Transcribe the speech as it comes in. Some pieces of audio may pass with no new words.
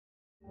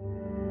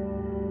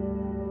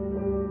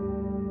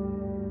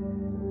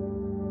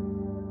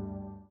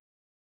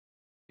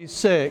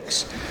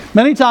6.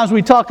 Many times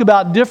we talk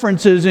about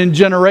differences in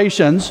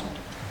generations,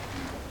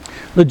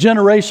 the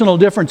generational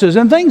differences,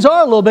 and things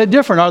are a little bit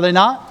different, are they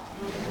not?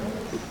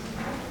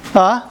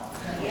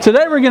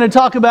 Today we're going to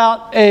talk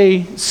about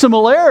a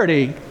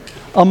similarity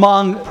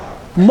among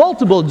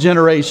multiple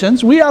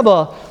generations. We have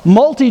a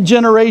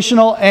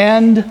multi-generational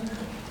and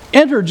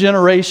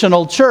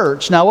intergenerational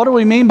church. Now, what do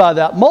we mean by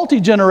that?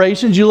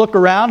 Multi-generations, you look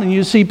around and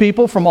you see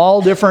people from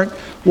all different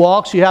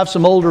walks. You have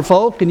some older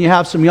folk and you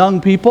have some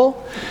young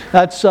people.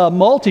 That's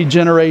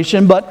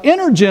multi-generation. But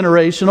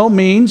intergenerational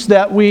means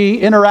that we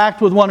interact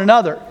with one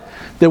another,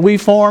 that we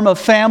form a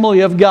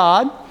family of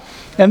God.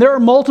 And there are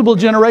multiple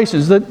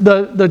generations.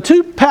 The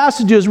two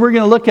passages we're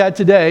going to look at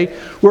today,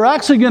 we're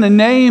actually going to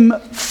name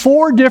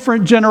 4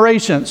 different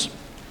generations.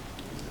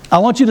 I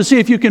want you to see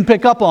if you can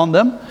pick up on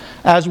them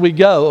as we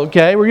go,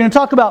 okay? We're going to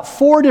talk about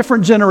 4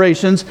 different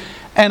generations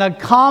and a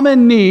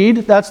common need.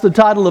 That's the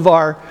title of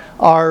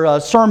our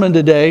sermon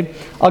today.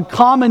 A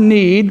common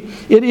need.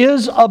 It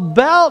is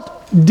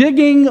about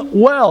digging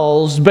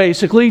wells,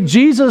 basically.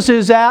 Jesus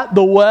is at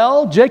the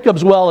well,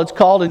 Jacob's well it's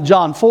called in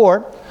John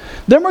 4.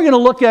 Then we're going to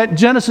look at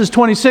Genesis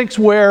 26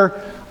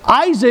 where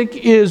Isaac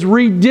is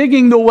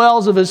redigging the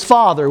wells of his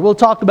father. We'll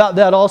talk about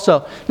that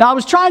also. Now, I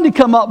was trying to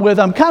come up with,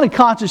 I'm kind of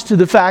conscious to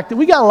the fact that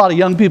we got a lot of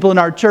young people in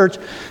our church,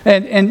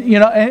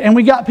 and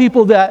we got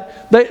people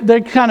that they're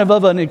kind of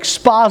an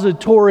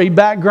expository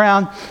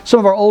background,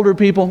 some of our older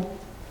people.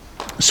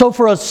 So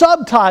for a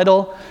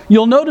subtitle,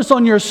 you'll notice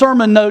on your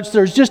sermon notes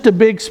there's just a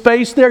big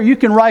space there. You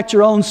can write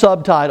your own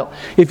subtitle.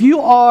 If you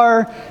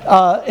are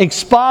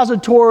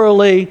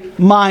expositorily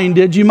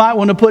minded, you might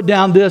want to put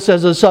down this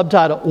as a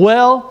subtitle.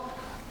 Well,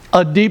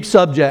 a deep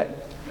subject.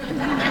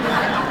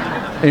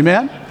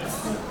 Amen?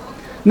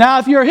 Now,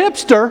 if you're a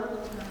hipster,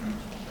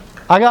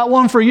 I got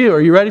one for you.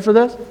 Are you ready for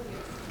this?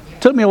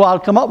 Took me a while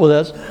to come up with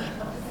this.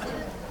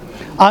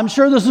 I'm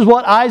sure this is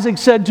what Isaac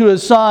said to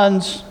his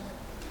sons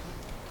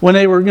when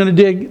they were going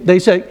to dig. They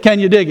said,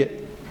 "Can you dig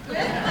it?" I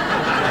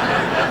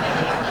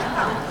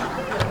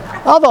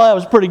thought that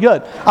was pretty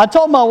good. I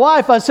told my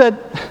wife, I said,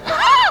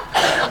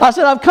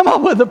 I've come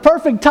up with the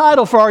perfect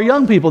title for our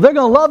young people. They're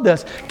going to love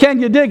this. Can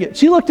you dig it?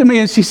 She looked at me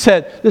and she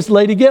said, this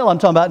Lady Gail I'm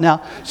talking about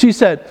now, she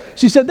said,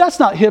 that's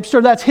not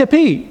hipster, that's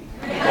hippie.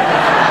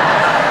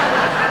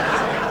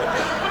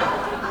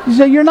 She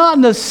said, you're not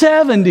in the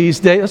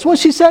 70s, Dave. That's what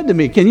she said to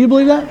me. Can you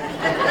believe that?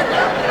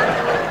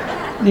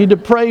 Need to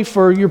pray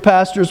for your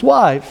pastor's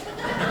wife.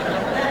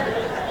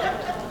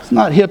 It's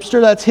not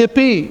hipster, that's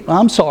hippie.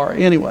 I'm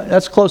sorry. Anyway,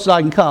 that's as close as I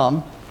can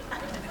come.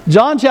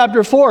 John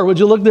chapter 4, would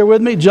you look there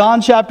with me?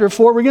 John chapter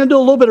 4, we're going to do a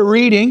little bit of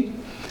reading,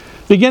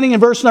 beginning in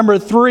verse number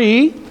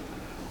 3.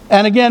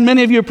 And again,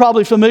 many of you are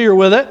probably familiar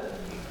with it,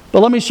 but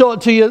let me show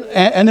it to you,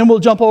 and then we'll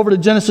jump over to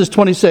Genesis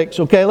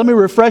 26, okay? Let me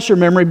refresh your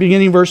memory,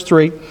 beginning verse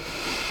 3.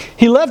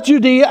 He left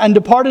Judea and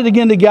departed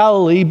again to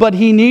Galilee, but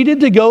he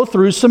needed to go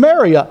through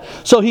Samaria.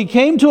 So he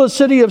came to a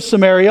city of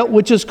Samaria,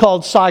 which is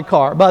called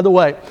Sychar. By the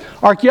way,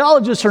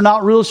 archaeologists are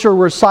not real sure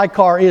where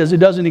Sychar is.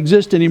 It doesn't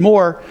exist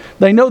anymore.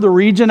 They know the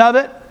region of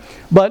it,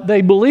 but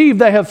they believe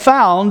they have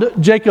found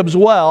Jacob's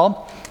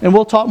well, and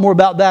we'll talk more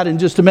about that in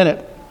just a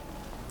minute.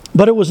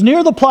 But it was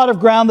near the plot of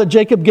ground that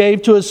Jacob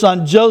gave to his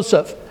son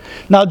Joseph.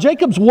 Now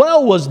Jacob's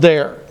well was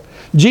there.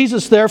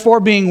 Jesus, therefore,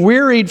 being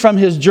wearied from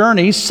his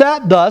journey,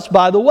 sat thus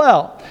by the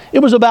well. It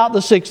was about the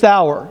 6th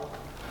hour.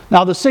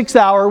 Now the 6th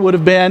hour would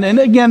have been, and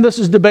again this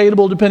is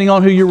debatable depending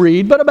on who you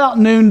read, but about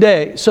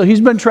noonday. So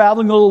he's been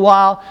traveling a little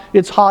while,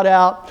 it's hot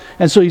out,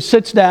 and so he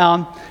sits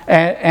down,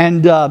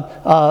 and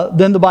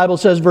then the Bible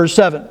says, verse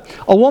 7,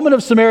 a woman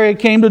of Samaria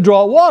came to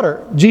draw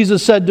water.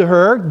 Jesus said to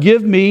her,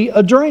 give me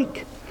a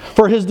drink.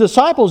 For his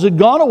disciples had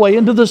gone away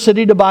into the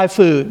city to buy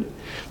food.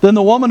 Then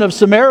the woman of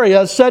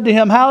Samaria said to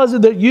him, how is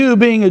it that you,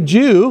 being a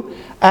Jew,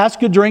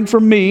 ask a drink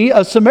from me,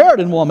 a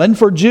Samaritan woman?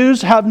 For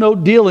Jews have no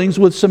dealings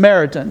with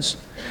Samaritans.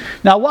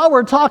 Now, while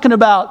we're talking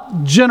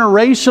about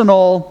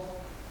generational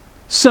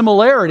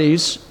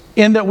similarities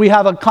in that we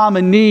have a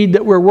common need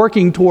that we're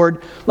working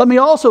toward, let me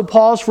also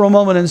pause for a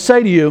moment and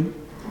say to you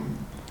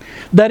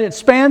that it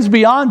spans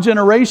beyond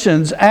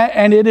generations,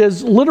 and it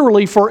is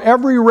literally for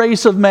every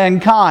race of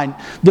mankind.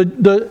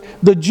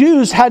 The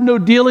Jews had no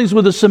dealings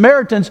with the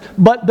Samaritans,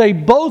 but they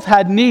both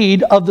had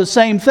need of the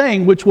same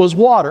thing, which was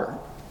water.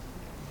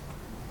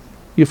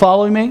 You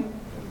following me?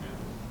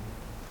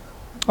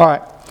 All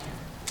right.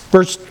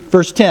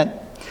 Verse 10.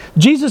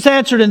 Jesus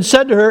answered and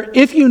said to her,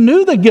 if you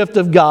knew the gift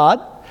of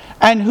God,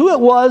 and who it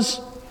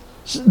was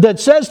that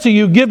says to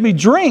you, give me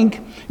drink,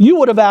 you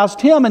would have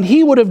asked him, and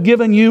he would have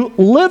given you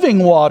living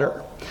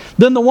water.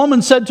 Then the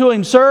woman said to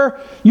him, sir,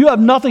 you have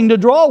nothing to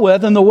draw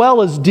with, and the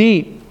well is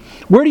deep.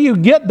 Where do you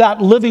get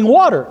that living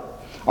water?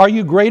 Are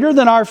you greater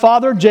than our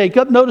father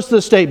Jacob? Notice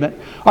this statement.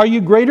 Are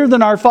you greater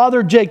than our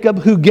father Jacob,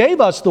 who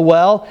gave us the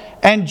well,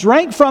 and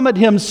drank from it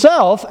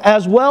himself,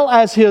 as well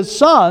as his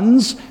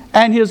sons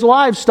and his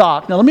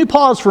livestock? Now let me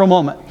pause for a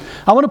moment.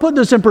 I want to put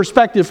this in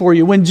perspective for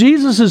you. When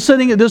Jesus is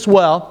sitting at this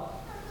well,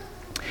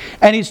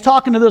 and he's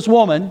talking to this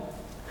woman,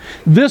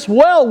 This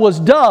well was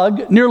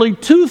dug nearly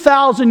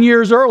 2,000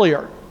 years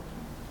earlier.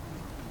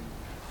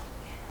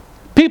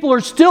 People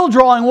are still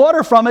drawing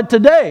water from it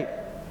today.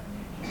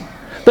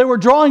 They were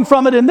drawing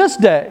from it in this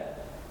day.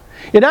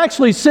 It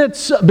actually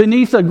sits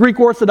beneath a Greek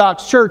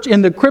Orthodox church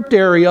in the crypt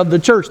area of the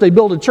church. They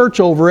built a church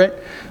over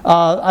it,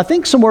 I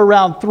think somewhere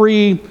around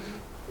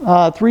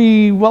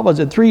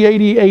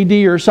 380 AD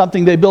or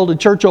something. They built a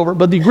church over it.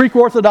 But the Greek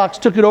Orthodox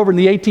took it over in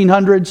the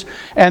 1800s,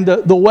 and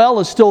the well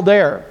is still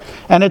there.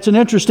 And it's an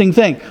interesting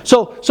thing.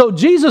 So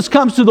Jesus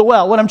comes to the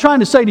well. What I'm trying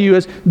to say to you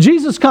is,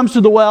 Jesus comes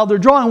to the well. They're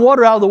drawing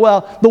water out of the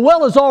well. The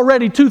well is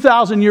already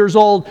 2,000 years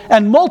old,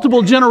 and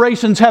multiple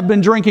generations have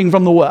been drinking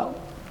from the well.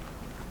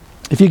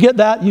 If you get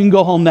that, you can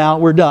go home now.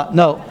 We're done.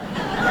 No.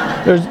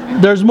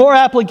 There's more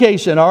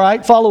application, all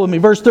right? Follow with me.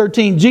 Verse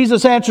 13,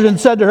 Jesus answered and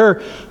said to her,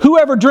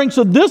 whoever drinks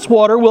of this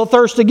water will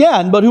thirst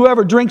again, but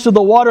whoever drinks of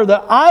the water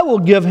that I will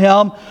give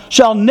him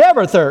shall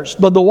never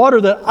thirst. But the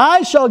water that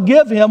I shall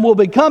give him will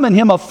become in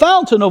him a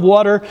fountain of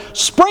water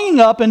springing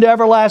up into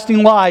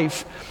everlasting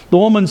life. The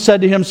woman said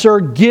to him,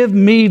 Sir, give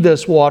me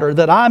this water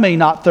that I may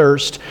not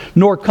thirst,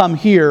 nor come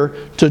here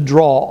to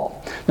draw.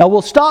 Now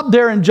we'll stop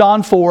there in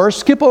John 4,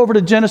 skip over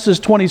to Genesis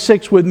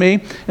 26 with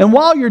me, and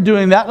while you're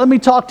doing that, let me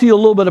talk to you a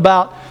little bit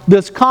about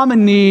this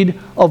common need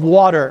of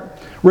water.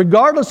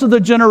 Regardless of the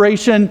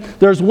generation,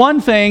 there's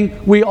one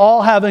thing we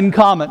all have in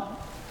common.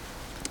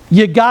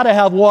 You got to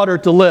have water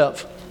to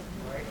live.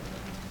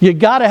 You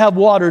got to have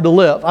water to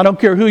live. I don't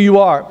care who you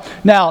are.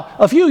 Now,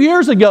 a few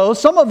years ago,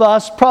 some of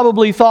us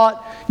probably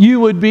thought you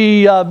would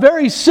be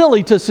very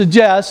silly to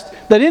suggest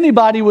that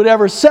anybody would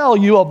ever sell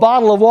you a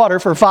bottle of water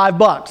for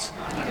 $5.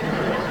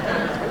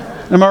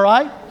 Am I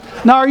right?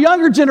 Now, our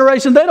younger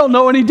generation, they don't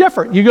know any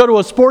different. You go to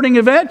a sporting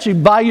event, you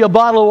buy you a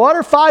bottle of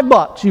water,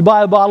 $5. You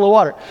buy a bottle of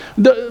water.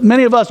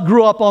 Many of us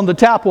grew up on the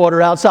tap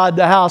water outside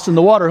the house and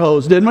the water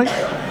hose, didn't we?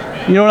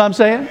 You know what I'm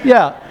saying?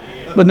 Yeah.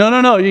 But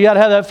no, you got to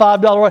have that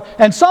 $5 water.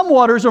 And some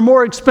waters are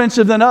more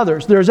expensive than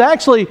others. There's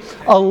actually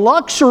a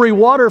luxury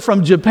water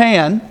from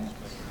Japan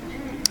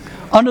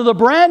under the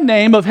brand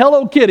name of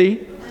Hello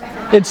Kitty.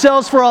 It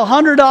sells for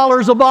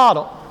 $100 a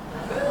bottle.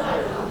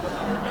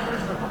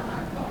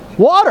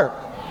 Water.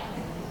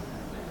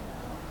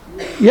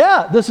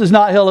 Yeah, this is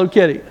not Hello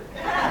Kitty.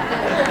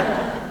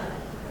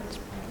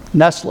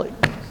 Nestle.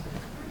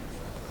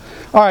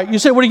 All right, you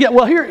say, what do you get?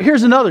 Well,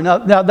 here's another.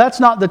 Now, that's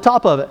not the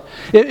top of it.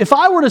 If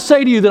I were to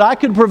say to you that I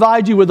could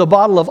provide you with a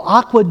bottle of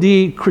Acqua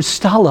di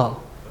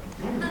Cristallo,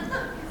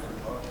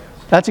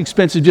 that's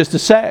expensive just to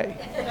say.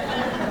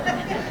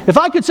 If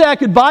I could say I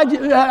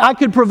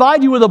could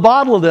provide you with a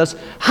bottle of this,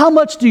 how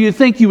much do you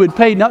think you would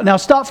pay? Now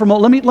stop for a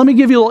moment. Let me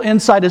give you a little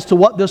insight as to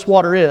what this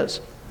water is.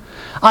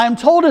 I am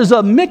told it is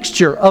a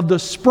mixture of the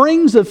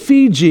springs of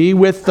Fiji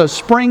with the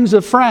springs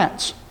of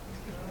France.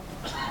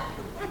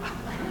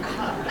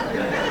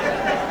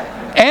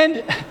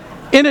 And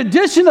in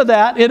addition to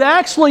that, it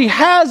actually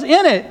has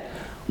in it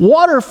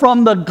water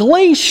from the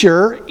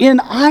glacier in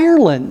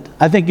Ireland.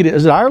 I think it is.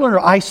 Is it Ireland or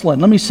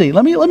Iceland? Let me see.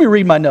 Let me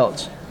read my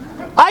notes.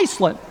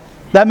 Iceland.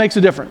 That makes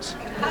a difference.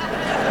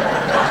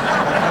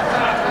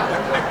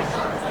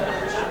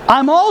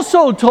 I'm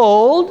also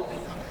told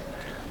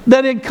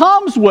that it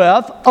comes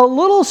with a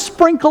little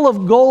sprinkle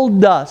of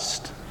gold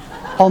dust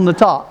on the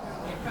top.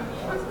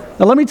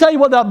 Now let me tell you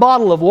what that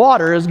bottle of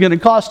water is going to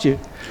cost you.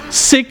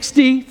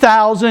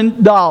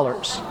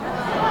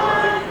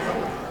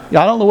 $60,000.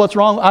 Yeah, I don't know what's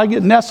wrong. I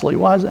get Nestle.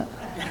 Why is that?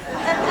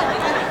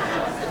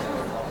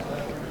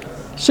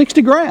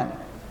 60 grand.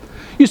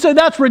 You say,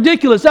 that's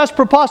ridiculous, that's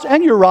preposterous.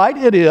 And you're right,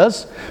 it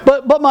is.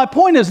 But my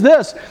point is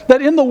this,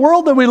 that in the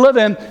world that we live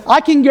in,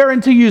 I can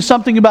guarantee you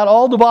something about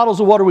all the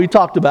bottles of water we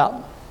talked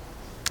about.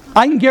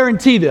 I can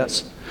guarantee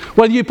this.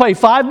 Whether you pay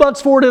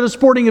 $5 for it at a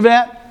sporting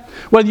event,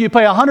 whether you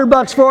pay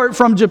 $100 for it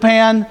from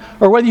Japan,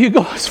 or whether you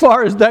go as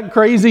far as that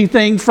crazy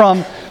thing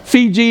from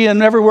Fiji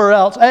and everywhere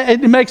else,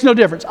 it makes no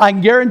difference. I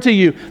can guarantee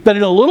you that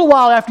in a little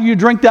while after you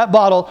drink that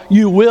bottle,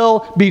 you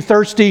will be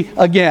thirsty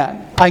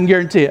again. I can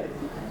guarantee it.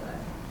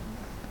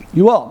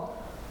 You will.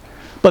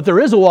 But there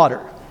is a water.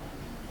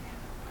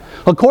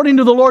 According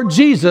to the Lord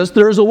Jesus,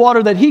 there is a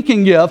water that He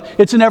can give.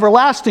 It's an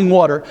everlasting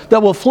water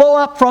that will flow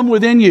up from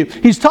within you.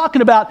 He's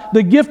talking about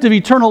the gift of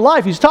eternal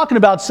life. He's talking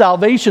about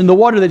salvation, the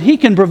water that He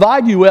can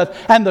provide you with.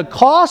 And the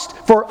cost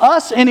for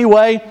us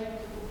anyway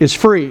is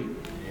free.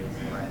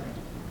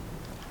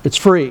 It's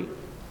free.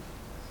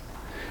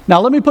 Now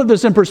let me put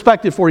this in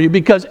perspective for you,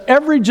 because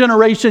every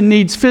generation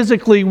needs,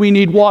 physically we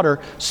need water.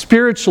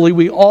 Spiritually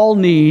we all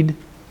need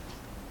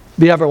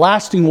the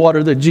everlasting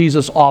water that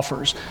Jesus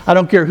offers. I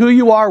don't care who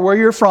you are, where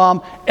you're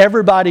from,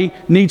 everybody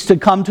needs to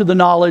come to the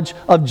knowledge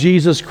of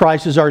Jesus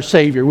Christ as our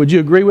Savior. Would you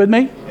agree with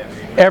me? Yes.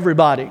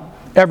 Everybody.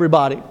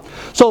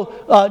 So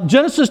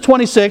Genesis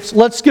 26,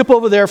 let's skip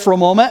over there for a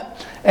moment.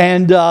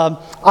 And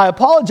I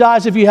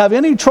apologize if you have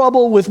any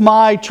trouble with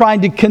my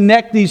trying to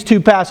connect these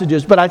two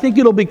passages, but I think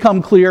it'll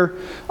become clear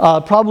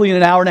probably in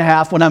an hour and a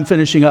half when I'm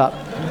finishing up.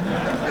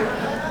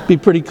 Be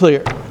pretty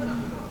clear.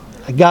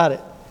 I got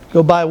it.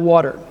 Go buy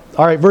water.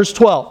 All right, verse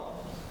 12.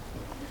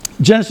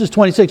 Genesis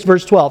 26,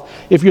 verse 12.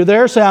 If you're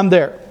there, say, I'm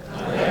there.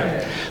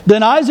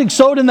 Then Isaac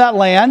sowed in that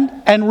land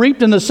and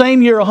reaped in the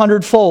same year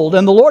 100-fold.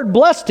 And the Lord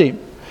blessed him.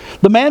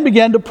 The man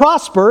began to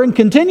prosper and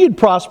continued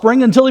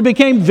prospering until he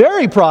became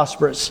very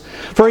prosperous.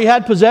 For he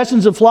had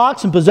possessions of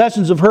flocks and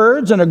possessions of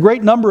herds and a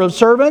great number of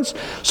servants.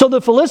 So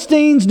the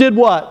Philistines did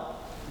what?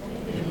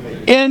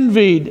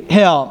 Envied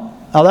him.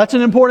 Now that's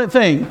an important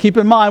thing. Keep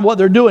in mind what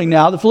they're doing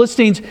now. The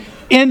Philistines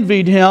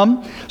envied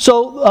him.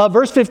 So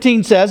verse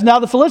 15 says, Now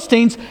the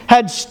Philistines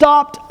had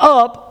stopped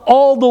up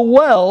all the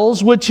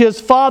wells which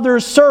his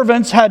father's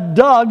servants had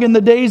dug in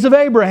the days of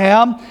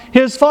Abraham,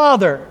 his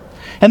father.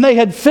 And they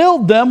had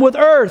filled them with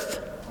earth.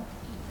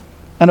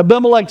 And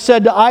Abimelech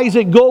said to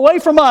Isaac, Go away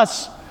from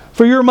us,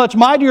 for you are much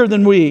mightier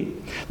than we.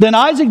 Then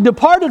Isaac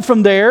departed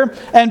from there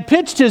and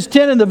pitched his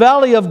tent in the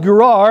valley of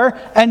Gerar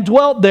and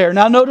dwelt there.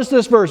 Now notice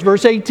this verse,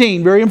 verse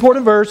 18, very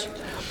important verse.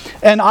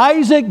 And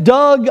Isaac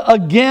dug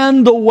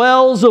again the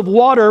wells of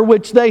water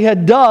which they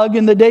had dug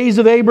in the days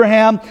of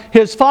Abraham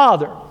his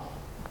father.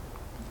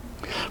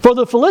 For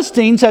the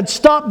Philistines had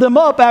stopped them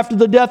up after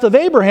the death of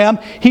Abraham.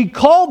 He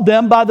called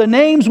them by the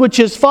names which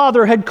his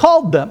father had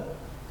called them.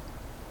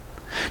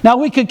 Now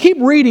we could keep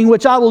reading,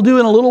 which I will do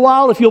in a little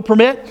while if you'll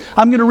permit.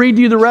 I'm going to read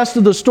you the rest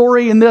of the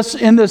story in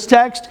this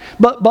text.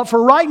 But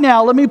for right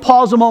now, let me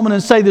pause a moment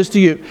and say this to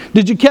you.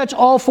 Did you catch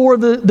all four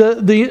of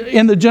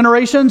the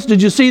generations?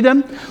 Did you see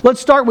them?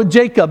 Let's start with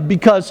Jacob,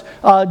 because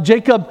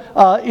Jacob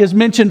is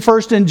mentioned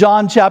first in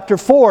John chapter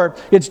 4.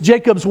 It's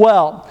Jacob's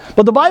well.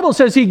 But the Bible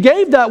says he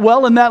gave that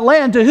well in that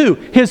land to who?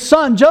 His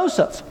son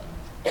Joseph.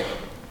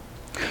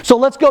 So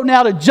let's go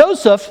now to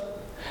Joseph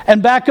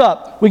and back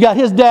up. We got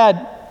his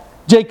dad,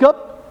 Jacob.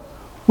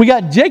 We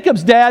got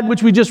Jacob's dad,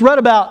 which we just read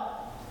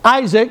about,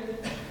 Isaac.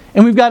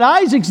 And we've got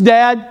Isaac's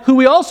dad, who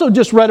we also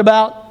just read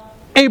about,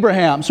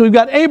 Abraham. So we've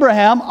got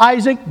Abraham,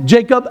 Isaac,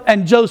 Jacob,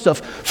 and Joseph.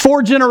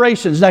 4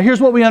 generations. Now here's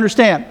what we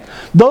understand.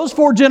 Those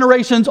 4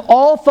 generations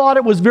all thought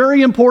it was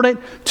very important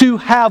to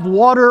have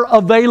water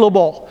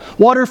available.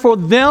 Water for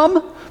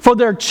them, for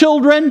their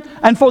children,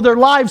 and for their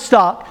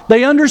livestock.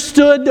 They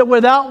understood that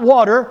without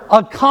water,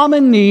 a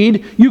common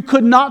need, you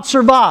could not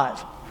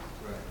survive.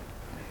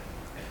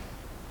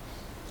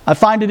 I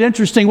find it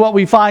interesting what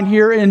we find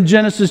here in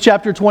Genesis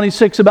chapter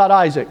 26 about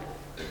Isaac.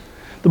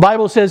 The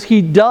Bible says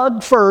he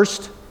dug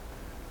first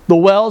the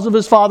wells of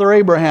his father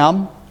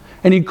Abraham,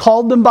 and he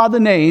called them by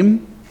the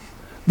name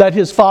that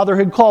his father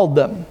had called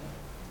them.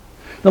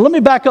 Now let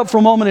me back up for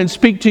a moment and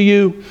speak to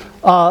you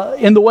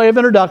in the way of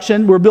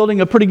introduction. We're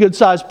building a pretty good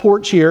sized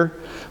porch here,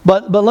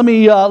 but let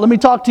me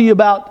talk to you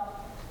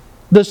about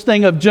this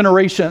thing of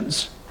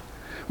generations.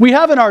 We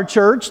have in our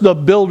church the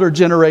builder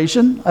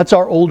generation. That's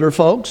our older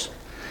folks.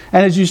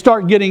 And as you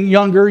start getting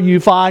younger, you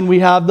find we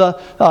have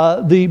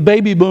the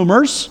baby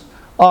boomers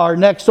are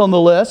next on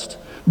the list.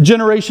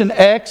 Generation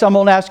X, I'm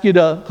going to ask you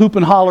to hoop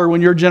and holler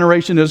when your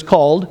generation is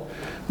called.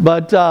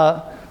 But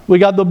we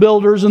got the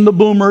builders and the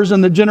boomers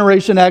and the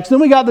Generation X. Then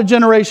we got the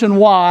Generation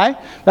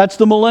Y. That's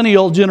the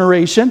millennial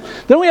generation.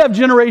 Then we have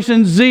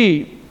Generation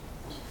Z.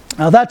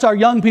 Now that's our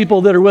young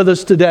people that are with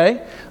us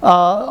today,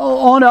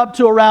 on up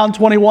to around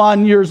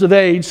 21 years of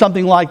age,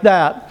 something like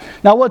that.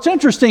 Now what's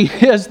interesting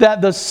is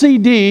that the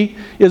CD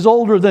is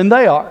older than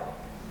they are.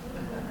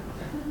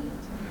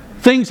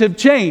 Things have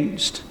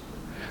changed.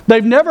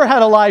 They've never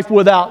had a life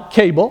without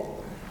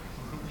cable.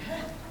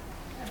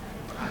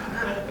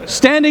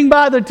 Standing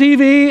by the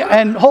TV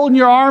and holding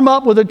your arm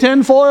up with a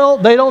tin foil,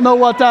 they don't know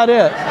what that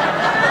is.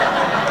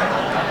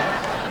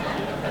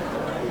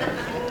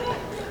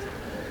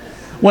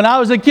 When I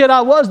was a kid,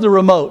 I was the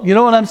remote. You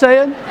know what I'm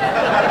saying?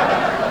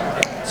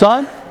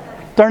 Son,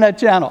 turn that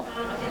channel.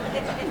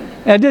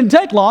 And it didn't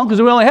take long because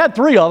we only had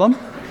 3 of them.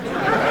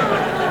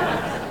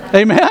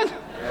 Amen?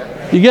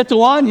 You get to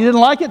one, you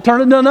didn't like it, turn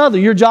it to another.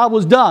 Your job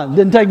was done.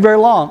 Didn't take very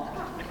long.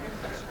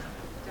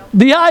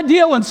 The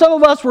idea when some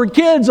of us were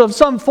kids of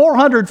some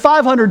 400,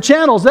 500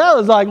 channels, that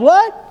was like,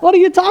 what? What are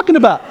you talking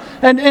about?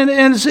 And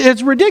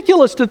it's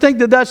ridiculous to think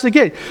that that's the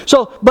case.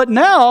 So, but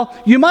now,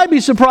 you might be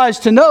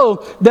surprised to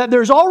know that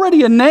there's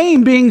already a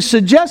name being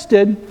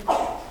suggested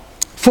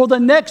for the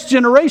next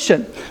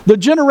generation. The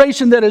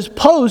generation that is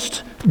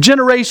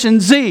post-Generation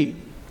Z.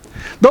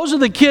 Those are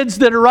the kids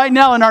that are right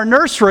now in our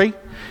nursery,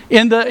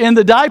 in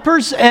the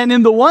diapers and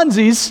in the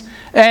onesies,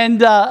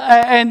 and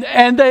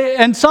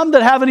some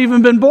that haven't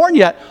even been born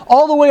yet,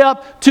 all the way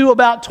up to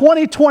about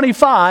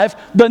 2025,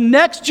 the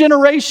next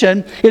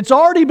generation. It's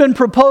already been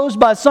proposed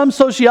by some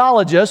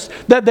sociologists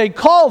that they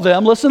call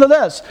them, listen to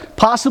this,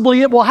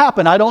 possibly it will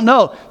happen, I don't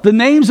know. The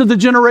names of the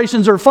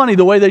generations are funny,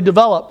 the way they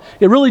develop.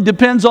 It really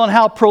depends on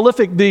how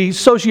prolific the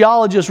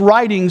sociologists'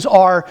 writings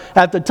are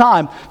at the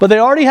time. But they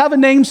already have a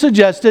name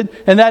suggested,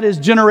 and that is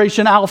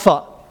Generation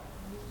Alpha.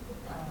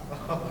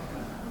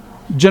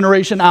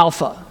 Generation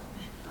Alpha.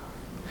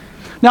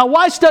 Now,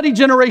 why study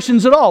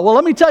generations at all? Well,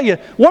 let me tell you,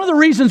 one of the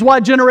reasons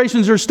why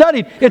generations are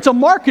studied, it's a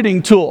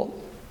marketing tool.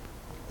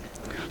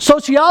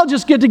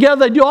 Sociologists get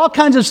together, they do all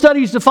kinds of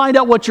studies to find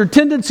out what your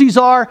tendencies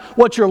are,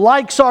 what your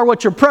likes are,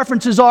 what your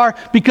preferences are,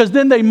 because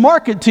then they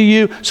market to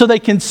you so they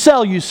can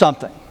sell you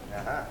something.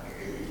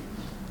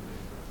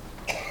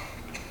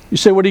 You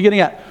say, what are you getting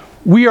at?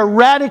 We are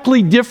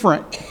radically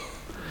different,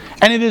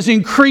 and it is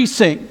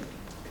increasing.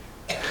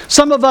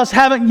 Some of us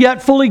haven't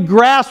yet fully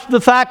grasped the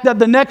fact that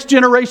the next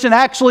generation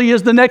actually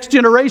is the next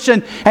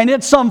generation, and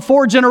it's some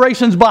 4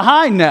 generations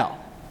behind now.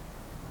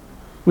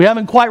 We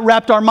haven't quite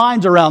wrapped our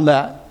minds around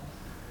that.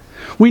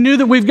 We knew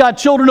that we've got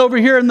children over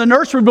here in the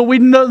nursery, but we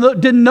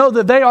didn't know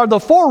that they are the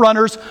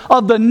forerunners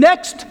of the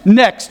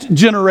next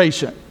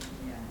generation.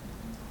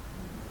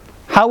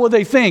 How will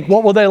they think?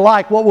 What will they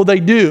like? What will they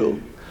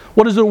do?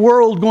 What is the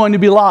world going to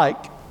be like?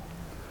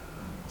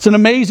 It's an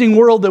amazing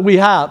world that we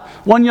have.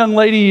 One young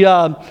lady,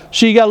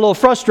 she got a little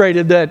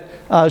frustrated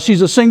that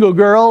she's a single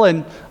girl,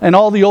 and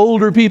all the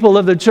older people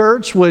of the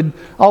church would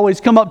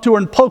always come up to her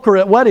and poke her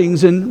at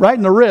weddings, and right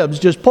in the ribs,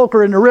 just poke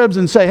her in the ribs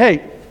and say,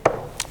 "Hey,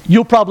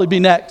 you'll probably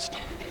be next."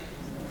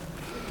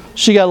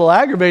 She got a little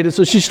aggravated,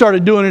 so she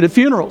started doing it at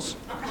funerals.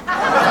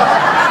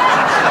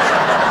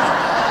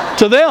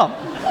 To them.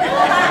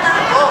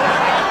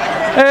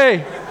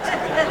 "Hey,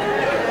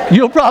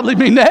 you'll probably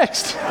be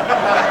next."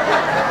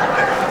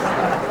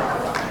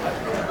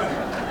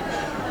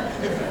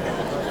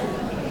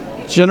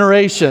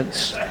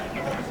 Generations.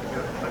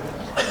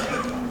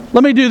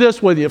 Let me do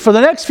this with you. For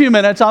the next few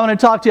minutes, I'm going to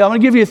talk to you. I'm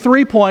going to give you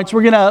 3 points.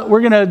 We're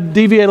going to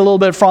deviate a little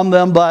bit from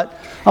them, but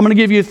I'm going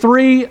to give you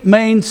 3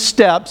 main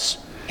steps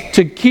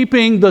to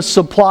keeping the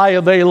supply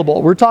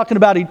available. We're talking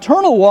about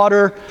eternal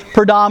water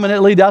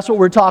predominantly. That's what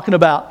we're talking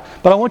about.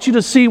 But I want you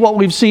to see what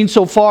we've seen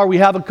so far. We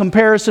have a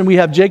comparison. We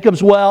have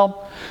Jacob's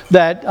well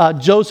that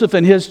Joseph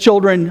and his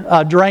children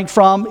drank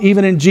from.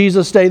 Even in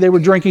Jesus' day, they were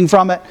drinking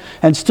from it.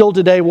 And still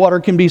today, water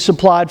can be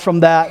supplied from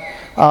that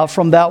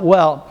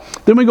well.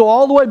 Then we go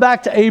all the way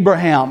back to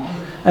Abraham.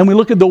 And we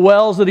look at the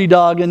wells that he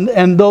dug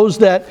and those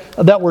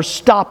that were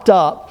stopped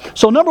up.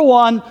 So number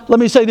 1, let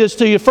me say this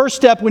to you. First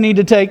step we need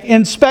to take,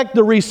 inspect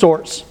the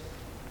resource.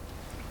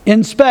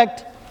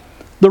 Inspect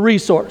the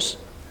resource.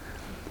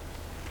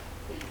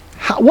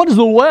 What does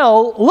the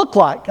well look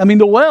like? I mean,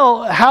 the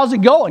well, how's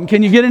it going?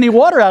 Can you get any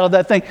water out of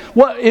that thing?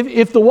 Well,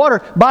 if the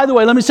water, by the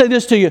way, let me say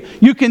this to you.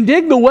 You can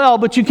dig the well,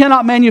 but you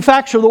cannot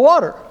manufacture the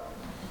water.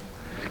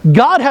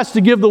 God has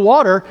to give the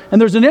water, and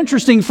there's an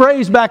interesting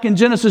phrase back in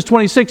Genesis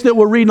 26 that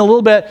we're reading a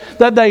little bit,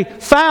 that they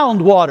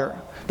found water.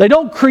 They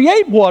don't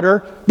create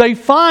water, they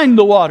find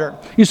the water.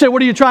 You say,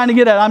 what are you trying to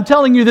get at? I'm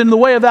telling you that in the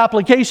way of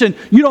application,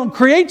 you don't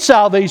create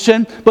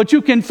salvation, but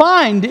you can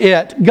find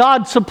it.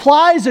 God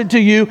supplies it to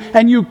you,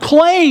 and you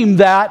claim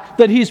that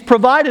He's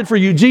provided for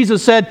you.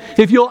 Jesus said,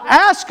 if you'll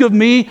ask of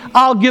me,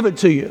 I'll give it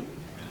to you.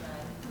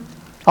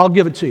 I'll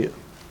give it to you.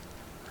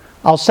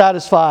 I'll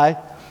satisfy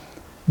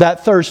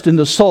that thirst in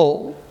the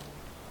soul.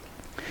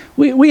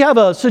 We have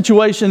a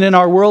situation in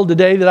our world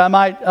today that I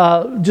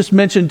might just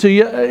mention to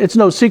you. It's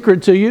no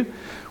secret to you.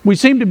 We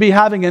seem to be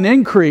having an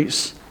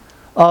increase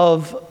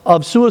of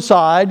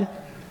suicide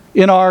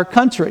in our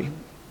country.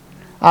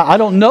 I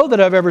don't know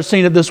that I've ever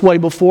seen it this way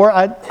before.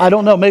 I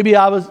don't know. Maybe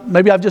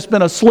I've just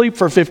been asleep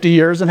for 50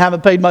 years and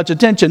haven't paid much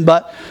attention.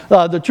 But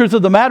the truth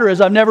of the matter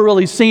is I've never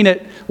really seen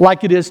it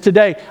like it is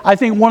today. I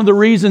think one of the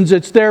reasons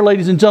it's there,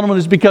 ladies and gentlemen,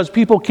 is because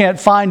people can't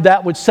find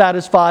that which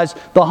satisfies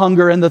the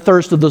hunger and the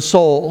thirst of the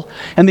soul.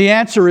 And the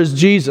answer is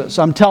Jesus.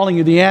 I'm telling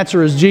you, the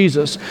answer is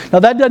Jesus. Now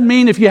that doesn't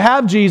mean if you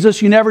have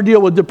Jesus, you never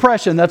deal with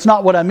depression. That's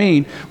not what I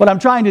mean. What I'm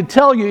trying to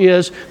tell you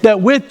is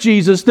that with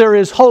Jesus there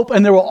is hope,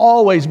 and there will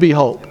always be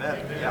hope.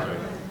 Amen.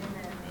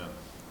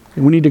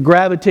 And we need to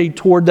gravitate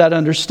toward that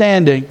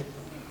understanding.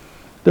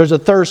 There's a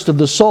thirst of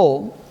the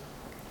soul.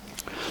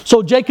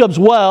 So Jacob's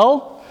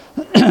well,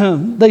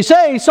 they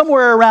say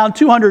somewhere around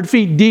 200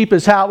 feet deep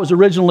is how it was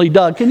originally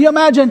dug. Can you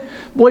imagine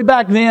way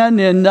back then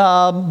in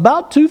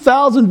about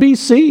 2000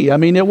 BC? I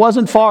mean, it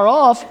wasn't far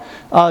off.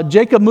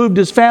 Jacob moved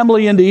his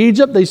family into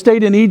Egypt. They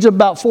stayed in Egypt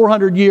about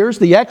 400 years.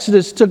 The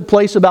Exodus took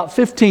place about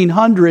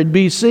 1500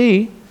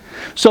 BC.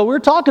 So we're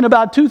talking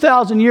about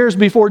 2,000 years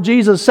before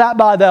Jesus sat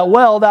by that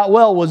well. That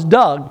well was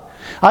dug.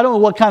 I don't know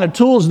what kind of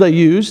tools they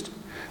used,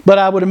 but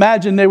I would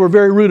imagine they were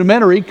very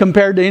rudimentary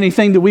compared to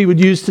anything that we would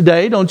use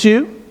today, don't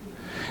you?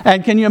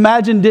 And can you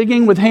imagine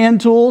digging with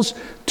hand tools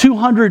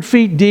 200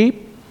 feet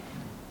deep?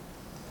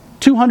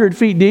 200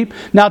 feet deep.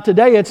 Now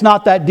today it's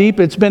not that deep.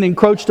 It's been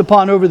encroached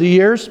upon over the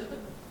years.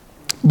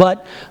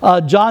 But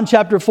John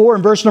chapter 4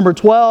 and verse number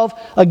 12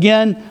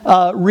 again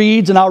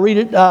reads, and I'll read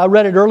it. I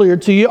read it earlier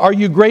to you. Are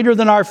you greater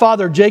than our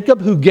father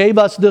Jacob, who gave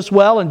us this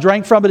well and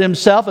drank from it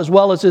himself, as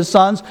well as his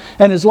sons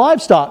and his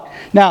livestock?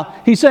 Now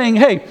he's saying,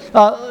 hey,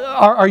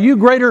 are you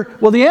greater?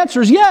 Well, the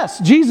answer is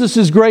yes. Jesus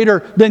is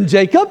greater than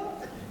Jacob,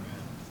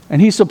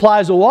 and he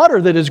supplies a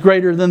water that is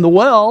greater than the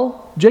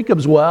well,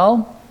 Jacob's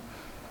well.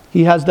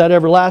 He has that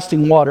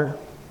everlasting water.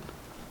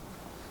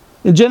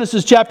 In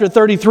Genesis chapter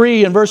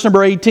 33 and verse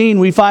number 18,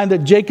 we find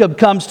that Jacob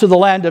comes to the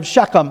land of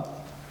Shechem,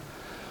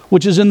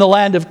 which is in the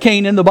land of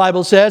Canaan, the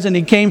Bible says, and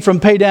he came from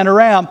Padan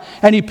Aram,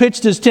 and he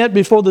pitched his tent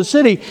before the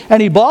city,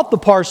 and he bought the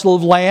parcel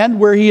of land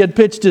where he had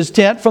pitched his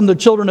tent from the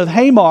children of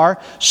Hamor,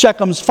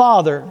 Shechem's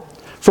father,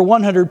 for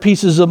 100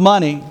 pieces of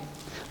money.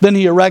 Then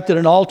he erected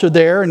an altar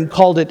there and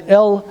called it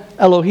El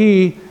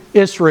Elohi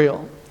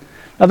Israel.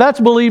 Now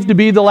that's believed to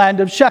be the land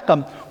of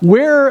Shechem.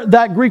 Where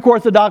that Greek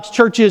Orthodox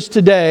church is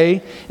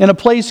today, in a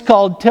place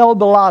called Tel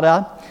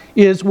Belada,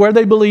 is where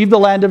they believe the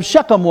land of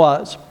Shechem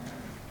was.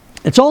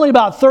 It's only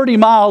about 30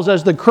 miles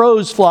as the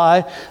crows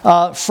fly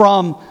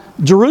from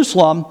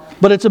Jerusalem,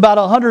 but it's about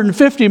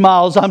 150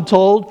 miles, I'm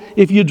told,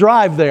 if you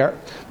drive there.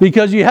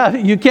 Because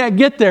you can't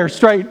get there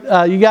straight.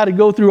 You got to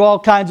go through all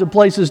kinds of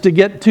places to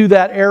get to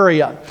that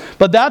area.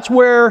 But that's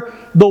where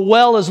the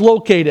well is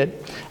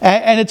located.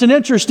 And it's an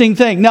interesting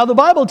thing. Now, the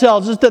Bible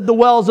tells us that the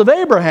wells of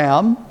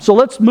Abraham, so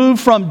let's move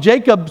from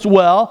Jacob's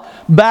well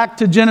back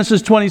to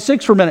Genesis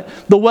 26 for a minute.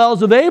 The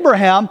wells of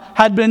Abraham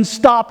had been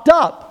stopped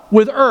up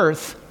with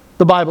earth,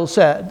 the Bible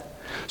said.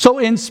 So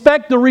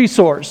inspect the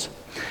resource.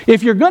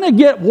 If you're going to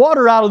get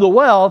water out of the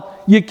well,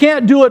 you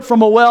can't do it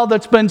from a well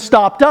that's been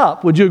stopped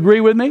up. Would you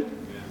agree with me?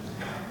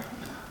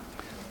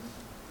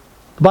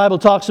 The Bible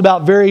talks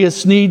about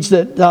various needs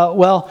that, the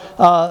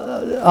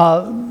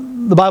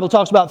Bible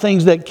talks about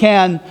things that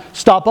can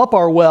stop up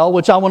our well,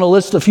 which I want to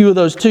list a few of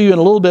those to you in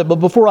a little bit. But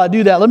before I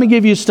do that, let me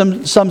give you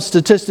some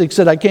statistics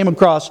that I came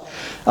across.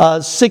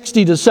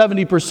 60 to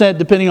 70%,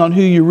 depending on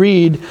who you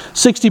read,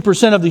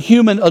 60% of the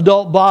human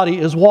adult body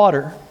is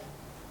water.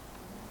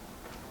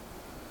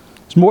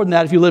 It's more than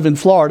that if you live in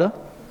Florida.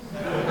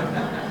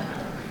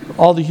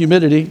 All the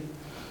humidity.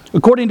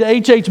 According to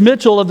H.H.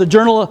 Mitchell of the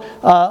Journal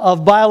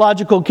of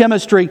Biological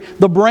Chemistry,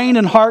 the brain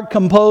and heart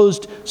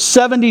composed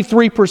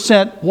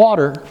 73%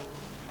 water,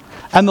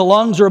 and the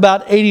lungs are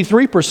about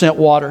 83%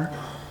 water.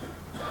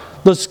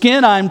 The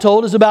skin, I'm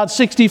told, is about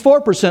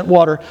 64%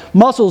 water.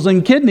 Muscles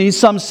and kidneys,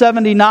 some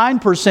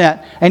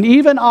 79%. And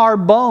even our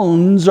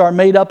bones are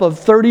made up of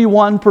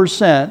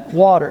 31%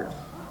 water.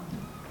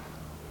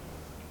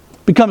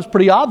 Becomes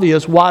pretty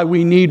obvious why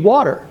we need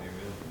water.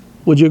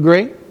 Would you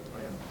agree?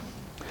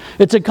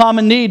 It's a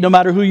common need no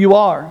matter who you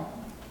are.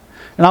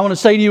 And I want to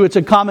say to you, it's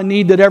a common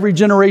need that every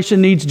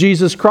generation needs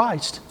Jesus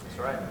Christ. That's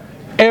right.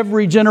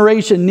 Every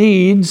generation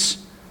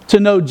needs to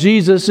know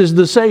Jesus is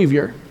the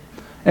Savior.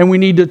 And we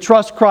need to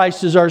trust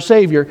Christ as our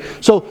Savior.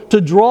 So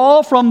to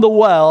draw from the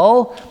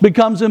well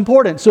becomes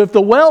important. So if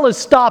the well is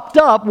stopped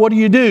up, what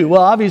do?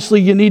 Well,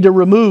 obviously you need to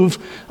remove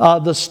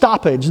the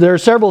stoppage. There are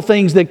several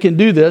things that can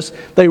do this.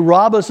 They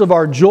rob us of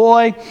our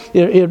joy.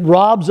 It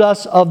robs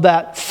us of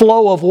that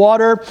flow of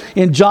water.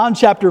 In John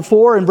chapter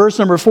 4 and verse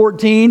number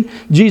 14,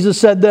 Jesus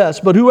said this,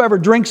 "But whoever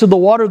drinks of the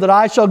water that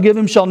I shall give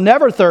him shall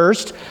never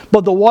thirst,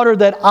 but the water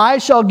that I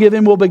shall give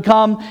him will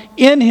become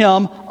in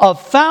him a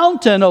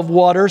fountain of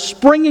water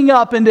springing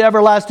up into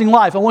everlasting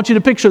life." I want you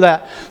to picture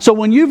that. So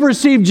when you've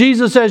received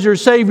Jesus as your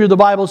Savior, the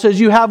Bible says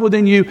you have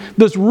within you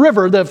this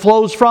river that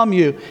flows from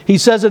you. He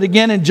says it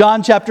again in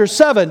John chapter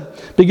 7,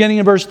 beginning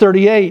in verse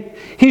 38.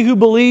 "He who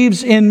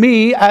believes in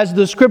me, as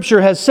the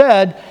Scripture has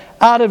said,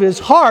 out of his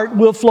heart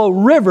will flow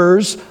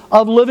rivers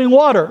of living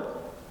water.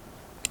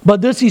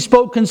 But this he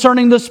spoke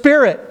concerning the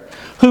Spirit,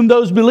 whom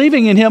those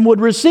believing in him would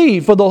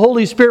receive. For the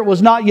Holy Spirit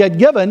was not yet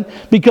given,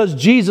 because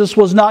Jesus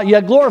was not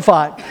yet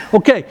glorified."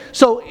 Okay,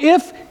 so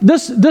if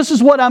this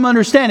is what I'm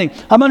understanding.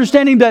 I'm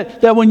understanding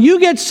that when you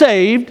get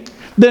saved,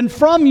 then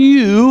from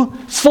you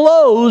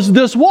flows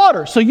this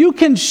water. So you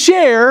can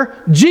share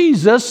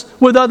Jesus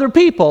with other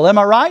people. Am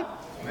I right?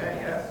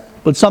 Yes.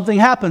 But something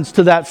happens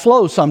to that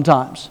flow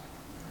sometimes.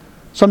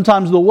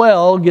 Sometimes the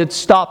well gets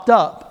stopped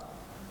up.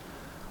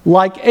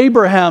 Like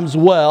Abraham's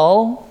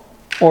well,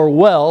 or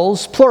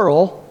wells,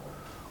 plural,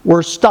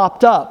 were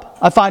stopped up.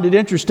 I find it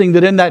interesting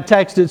that in that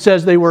text it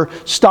says they were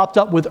stopped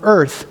up with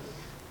earth.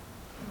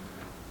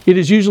 It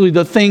is usually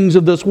the things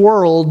of this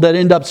world that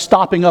end up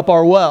stopping up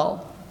our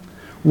well,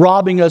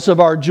 robbing us of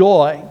our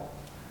joy.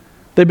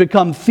 They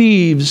become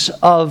thieves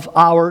of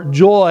our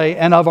joy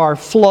and of our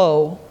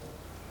flow.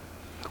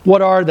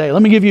 What are they?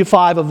 Let me give you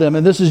 5 of them,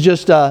 and this is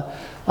just a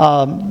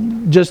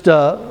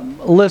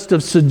list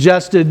of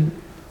suggested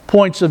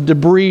points of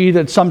debris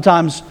that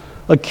sometimes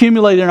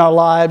accumulate in our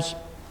lives.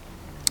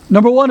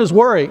 Number 1 is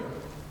worry.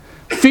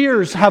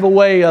 Fears have a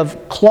way of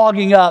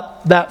clogging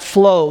up that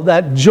flow,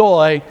 that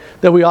joy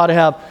that we ought to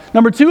have.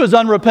 Number 2 is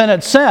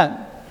unrepentant sin.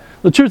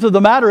 The truth of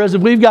the matter is,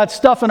 if we've got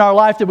stuff in our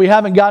life that we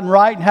haven't gotten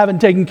right and haven't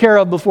taken care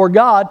of before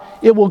God,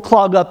 it will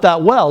clog up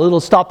that well.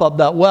 It'll stop up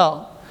that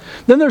well.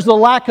 Then there's the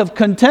lack of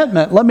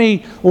contentment. Let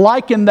me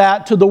liken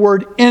that to the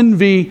word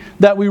envy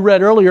that we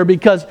read earlier,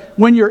 because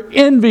when you're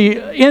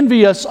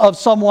envious of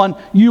someone,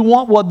 you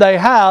want what they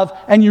have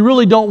and you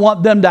really don't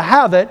want them to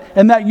have it,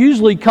 and that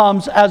usually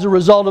comes as a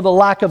result of a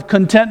lack of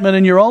contentment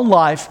in your own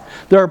life.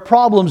 There are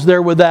problems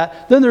there with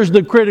that. Then there's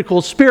the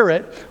critical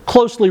spirit,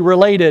 closely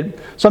related.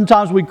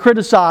 Sometimes we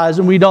criticize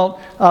and we don't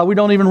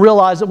even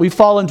realize that we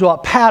fall into a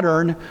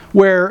pattern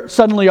where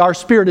suddenly our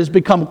spirit has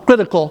become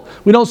critical.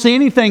 We don't see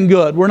anything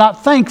good. We're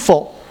not thankful.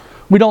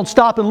 We don't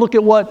stop and look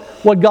at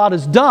what God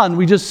has done.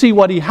 We just see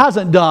what He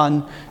hasn't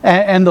done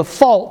and the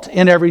fault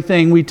in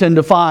everything we tend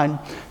to find.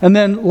 And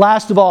then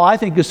last of all, I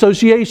think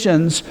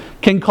associations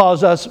can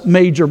cause us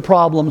major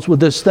problems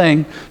with this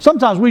thing.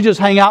 Sometimes we just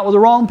hang out with the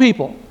wrong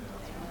people.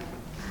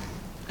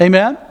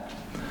 Amen?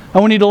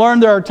 And we need to learn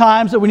there are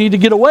times that we need to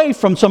get away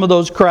from some of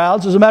those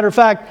crowds. As a matter of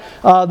fact,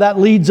 that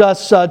leads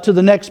us to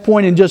the next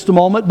point in just a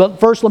moment. But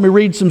first, let me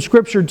read some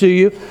scripture to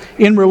you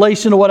in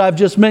relation to what I've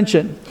just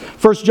mentioned.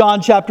 1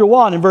 John chapter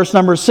 1 and verse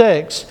number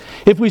 6.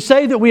 If we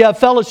say that we have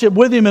fellowship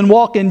with Him and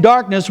walk in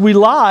darkness, we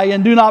lie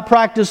and do not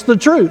practice the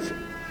truth.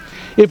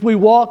 If we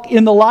walk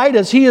in the light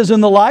as He is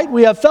in the light,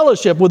 we have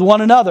fellowship with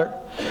one another.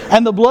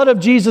 And the blood of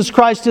Jesus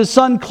Christ, His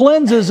Son,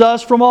 cleanses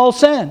us from all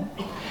sin.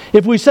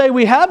 If we say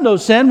we have no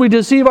sin, we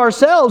deceive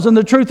ourselves and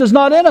the truth is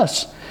not in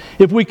us.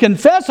 If we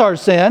confess our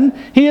sin,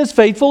 He is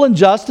faithful and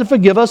just to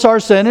forgive us our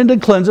sin and to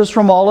cleanse us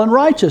from all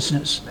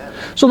unrighteousness.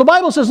 So the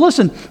Bible says,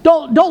 listen,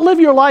 don't live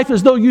your life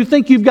as though you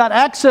think you've got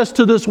access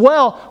to this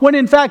well, when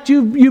in fact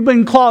you've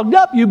been clogged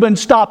up, you've been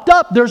stopped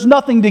up, there's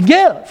nothing to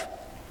give.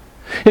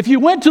 If you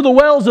went to the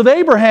wells of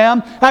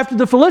Abraham after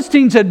the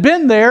Philistines had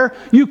been there,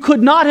 you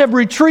could not have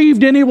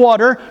retrieved any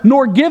water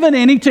nor given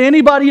any to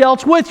anybody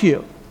else with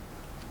you.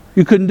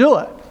 You couldn't do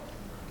it.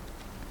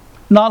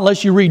 Not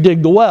unless you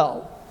redig the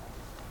well.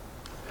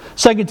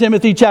 2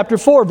 Timothy chapter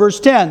 4, verse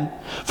 10.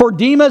 For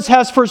Demas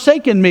has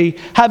forsaken me,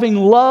 having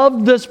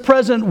loved this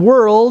present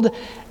world,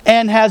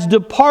 and has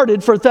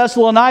departed for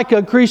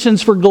Thessalonica,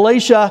 Crescens for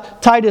Galatia,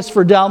 Titus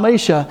for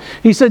Dalmatia.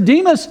 He said,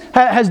 Demas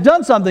has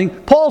done something.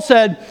 Paul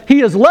said, he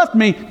has left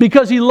me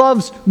because he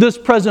loves this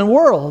present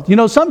world. You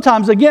know,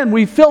 sometimes, again,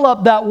 we fill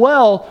up that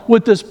well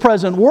with this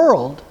present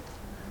world.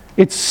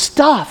 It's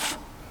stuff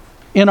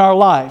in our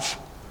life,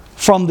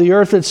 from the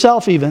earth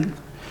itself even.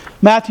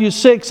 Matthew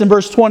 6 and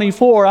verse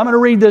 24. I'm going to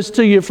read this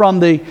to you from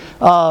the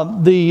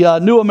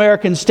New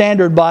American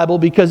Standard Bible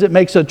because it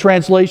makes a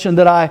translation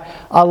that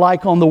I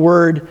like on the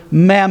word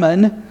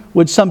mammon,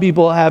 which some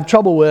people have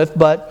trouble with.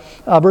 But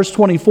verse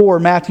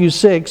 24, Matthew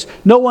 6.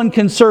 No one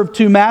can serve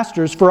two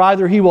masters, for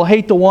either he will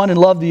hate the one and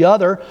love the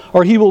other,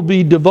 or he will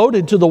be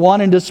devoted to the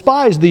one and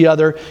despise the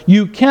other.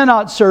 You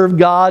cannot serve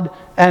God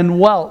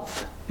and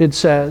wealth, it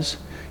says.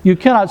 You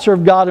cannot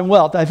serve God and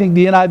wealth. I think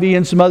the NIV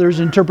and some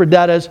others interpret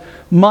that as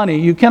money.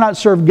 You cannot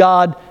serve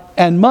God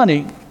and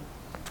money.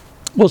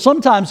 Well,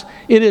 sometimes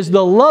it is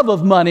the love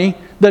of money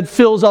that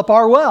fills up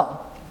our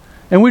well.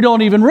 And we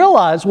don't even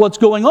realize what's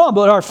going on,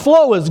 but our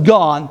flow is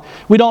gone.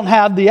 We don't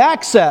have the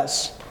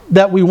access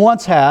that we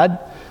once had,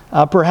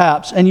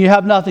 perhaps, and you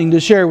have nothing to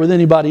share with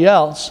anybody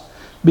else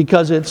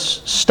because it's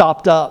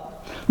stopped up.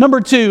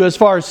 Number 2, as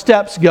far as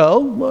steps go,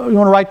 you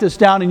want to write this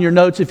down in your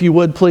notes if you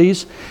would,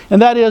 please.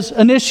 And that is,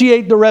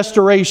 initiate the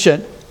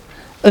restoration.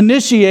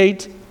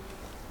 Initiate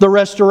the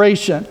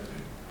restoration.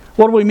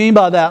 What do we mean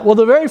by that? Well,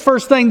 the very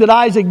first thing that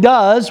Isaac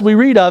does, we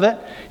read of it,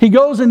 he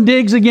goes and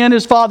digs again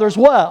his father's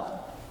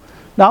well.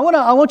 Now,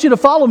 I want you to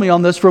follow me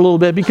on this for a little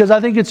bit because I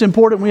think it's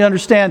important we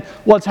understand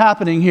what's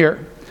happening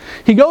here.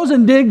 He goes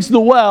and digs the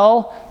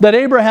well that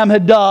Abraham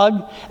had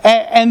dug,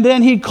 and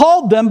then he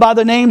called them by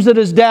the names that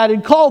his dad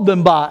had called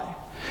them by.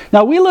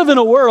 Now, we live in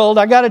a world,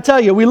 I got to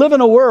tell you, we live in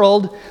a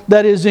world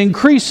that is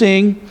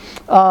increasing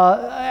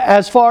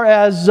as far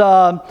as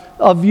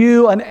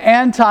an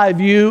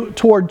anti-view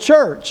toward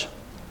church.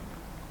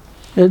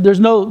 There's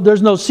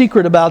no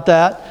secret about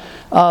that.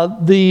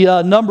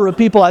 The number of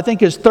people, I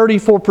think, is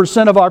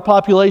 34% of our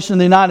population in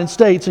the United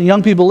States. And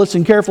young people,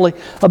 listen carefully.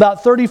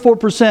 About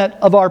 34%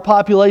 of our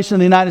population in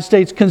the United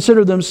States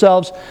consider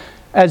themselves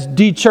as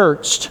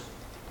de-churched.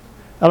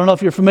 I don't know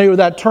if you're familiar with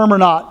that term or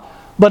not.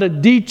 But a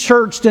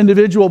de-churched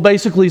individual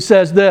basically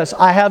says this: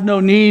 I have no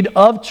need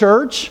of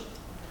church.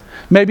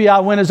 Maybe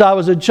I went as I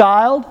was a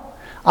child.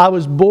 I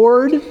was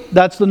bored.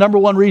 That's the number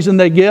one reason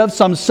they give.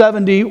 Some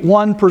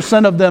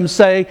 71% of them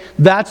say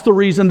that's the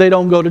reason they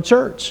don't go to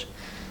church.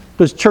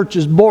 Because church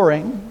is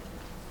boring.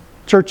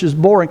 Church is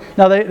boring.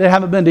 Now, they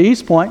haven't been to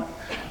East Point.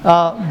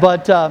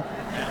 But at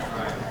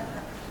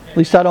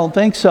least I don't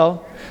think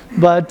so.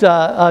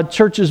 But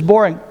church is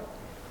boring.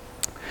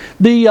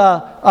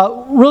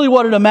 Really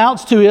what it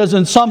amounts to is,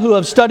 and some who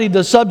have studied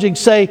the subject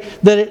say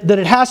that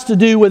it has to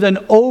do with an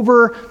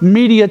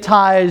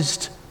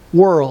over-mediatized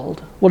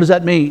world. What does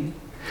that mean?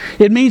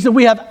 It means that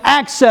we have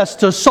access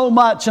to so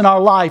much in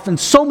our life and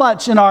so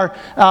much in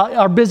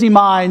our busy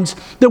minds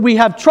that we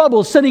have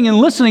trouble sitting and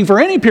listening for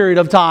any period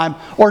of time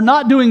or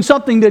not doing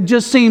something that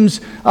just seems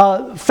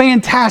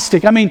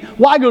fantastic. I mean,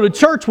 why go to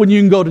church when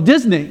you can go to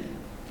Disney?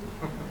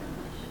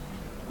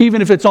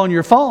 Even if it's on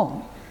your phone.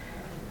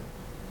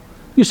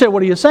 You say,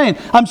 what are you saying?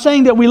 I'm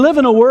saying that we live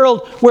in a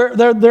world where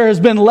there has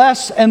been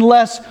less and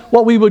less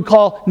what we would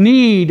call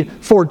need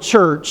for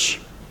church.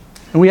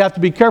 And we have to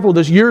be careful with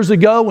this. Years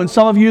ago, when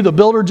some of you, the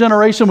builder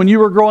generation, when you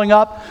were growing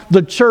up,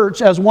 the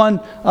church, as one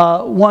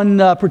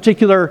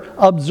particular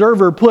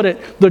observer put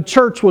it, the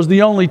church was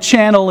the only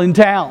channel in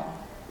town.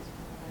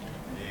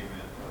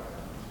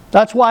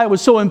 That's why it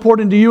was so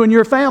important to you and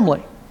your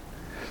family.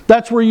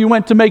 That's where you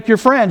went to make your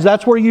friends.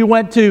 That's where you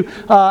went to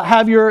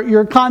have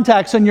your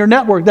contacts and your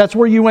network. That's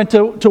where you went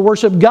to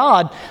worship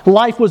God.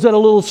 Life was at a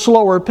little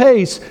slower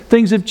pace.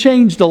 Things have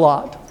changed a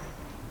lot.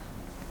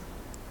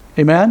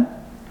 Amen?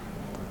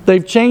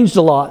 They've changed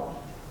a lot.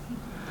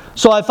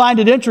 So I find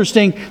it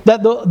interesting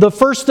that the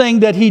first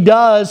thing that he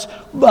does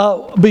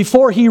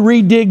before he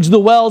redigs the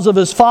wells of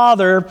his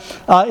father,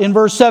 in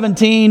verse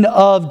 17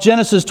 of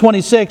Genesis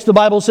 26, the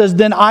Bible says,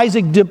 "Then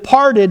Isaac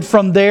departed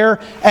from there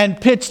and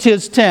pitched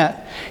his tent."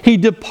 He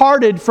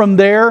departed from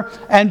there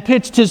and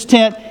pitched his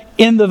tent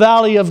in the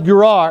valley of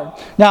Gerar.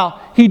 Now,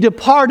 he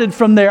departed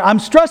from there. I'm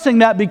stressing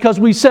that because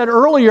we said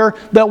earlier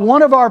that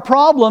one of our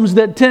problems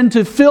that tend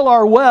to fill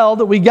our well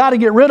that we got to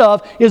get rid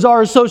of is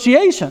our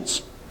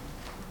associations.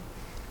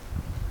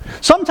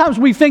 Sometimes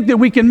we think that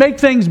we can make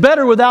things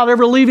better without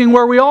ever leaving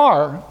where we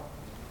are.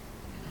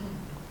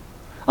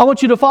 I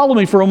want you to follow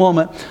me for a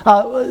moment.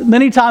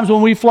 Many times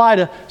when we fly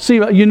to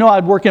see,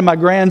 I'd work in my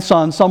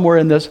grandson somewhere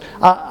in this.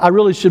 I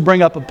really should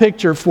bring up a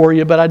picture for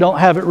you, but I don't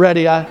have it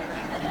ready.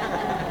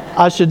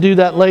 I should do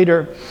that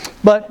later.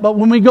 But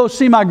when we go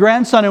see my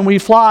grandson and we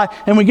fly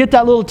and we get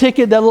that little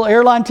ticket, that little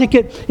airline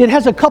ticket, it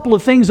has a couple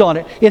of things on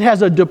it. It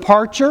has a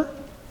departure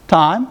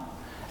time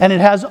and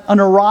it has an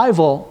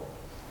arrival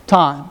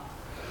time.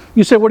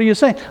 You say, what are you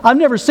saying? I've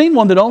never seen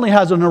one that only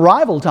has an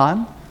arrival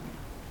time.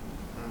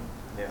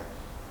 Yeah.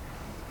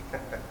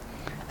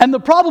 And the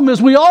problem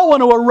is we all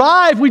want to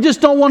arrive, we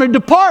just don't want to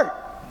depart.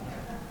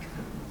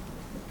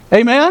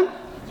 Amen?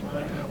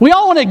 We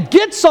all want to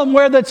get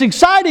somewhere that's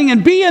exciting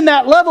and be in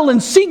that level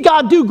and see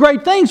God do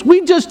great things.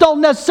 We just don't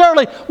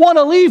necessarily want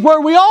to leave where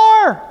we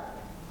are.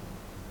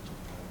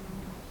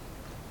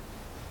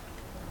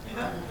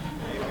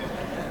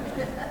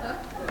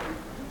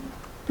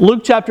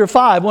 Luke chapter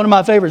 5, one of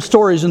my favorite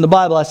stories in the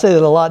Bible. I say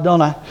that a lot,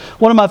 don't I?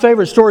 One of my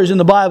favorite stories in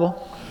the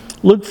Bible.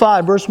 Luke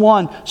 5, verse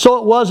 1. "So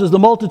it was, as the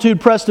multitude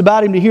pressed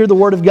about him to hear the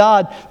word of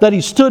God, that he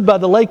stood by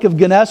the lake of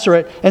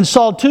Gennesaret and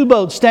saw two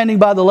boats standing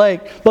by the lake.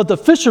 But the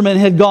fishermen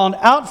had gone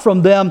out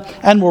from them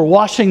and were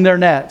washing their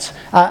nets."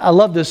 I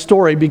love this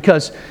story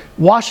because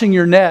washing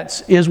your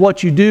nets is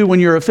what you do when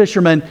you're a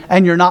fisherman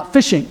and you're not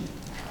fishing.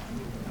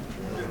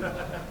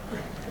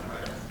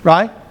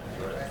 Right?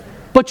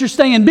 But you're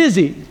staying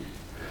busy.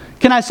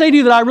 Can I say to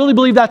you that I really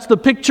believe that's the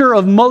picture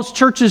of most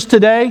churches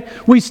today?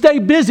 We stay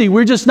busy,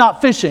 we're just not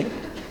fishing.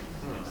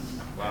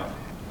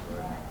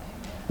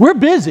 We're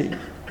busy.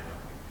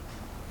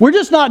 We're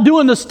just not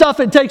doing the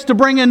stuff it takes to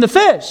bring in the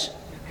fish.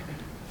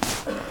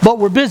 But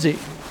we're busy.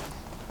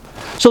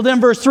 So then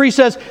verse 3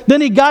 says,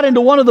 "Then he got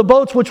into one of the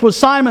boats, which was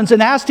Simon's,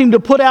 and asked him to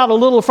put out a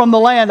little from the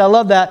land." I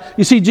love that.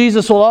 You see,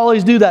 Jesus will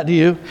always do that to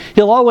you.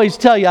 He'll always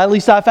tell you, at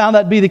least I found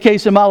that to be the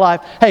case in my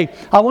life, "Hey,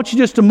 I want you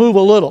just to move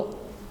a little."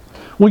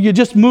 Will you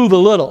just move a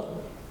little?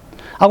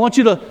 I want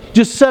you to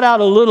just set out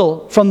a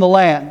little from the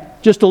land.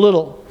 Just a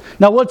little.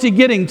 Now what's he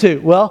getting to?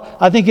 Well,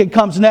 I think it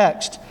comes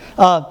next.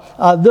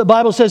 The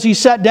Bible says he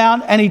sat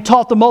down and he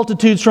taught the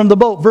multitudes from the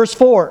boat. Verse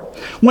 4.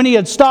 "When he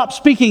had stopped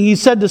speaking, he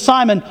said to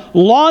Simon,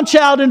 'Launch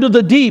out into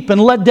the deep and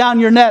let down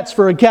your nets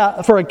for a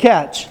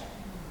catch.'"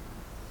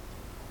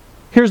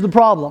 Here's the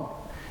problem.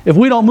 If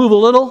we don't move a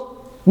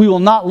little, we will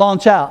not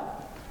launch out.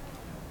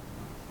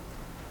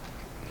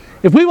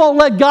 If we won't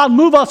let God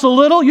move us a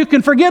little, you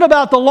can forget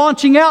about the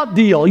launching out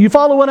deal. You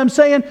follow what I'm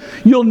saying?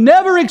 You'll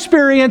never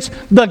experience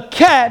the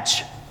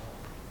catch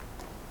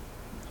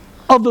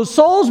of the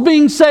souls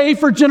being saved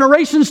for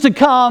generations to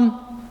come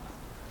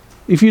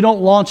if you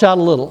don't launch out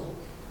a little.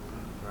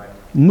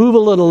 Move a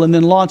little and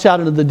then launch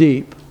out into the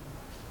deep.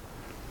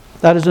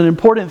 That is an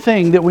important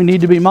thing that we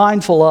need to be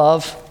mindful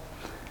of.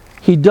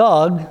 He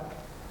dug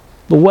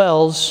the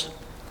wells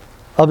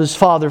of his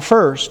father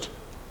first.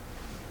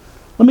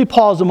 Let me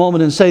pause a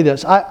moment and say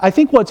this. I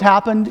think what's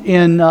happened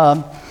in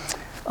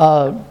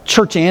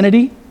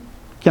churchianity,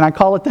 can I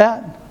call it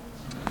that?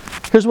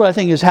 Here's what I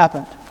think has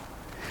happened.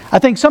 I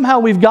think somehow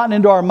we've gotten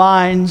into our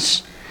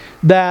minds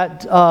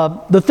that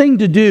the thing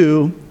to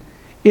do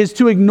is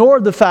to ignore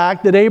the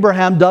fact that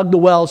Abraham dug the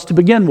wells to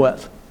begin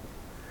with.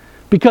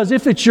 Because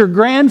if it's your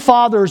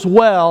grandfather's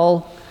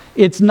well,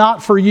 it's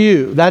not for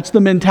you. That's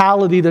the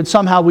mentality that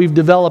somehow we've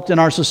developed in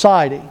our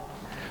society.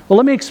 Well,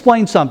 let me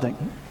explain something.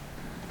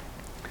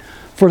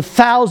 For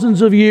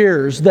thousands of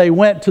years, they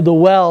went to the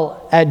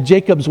well at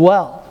Jacob's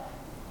well.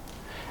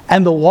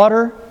 And the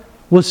water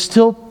was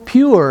still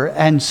pure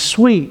and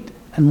sweet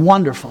and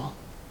wonderful.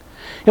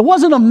 It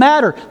wasn't a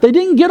matter. They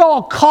didn't get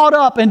all caught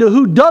up into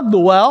who dug the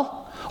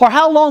well or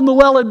how long the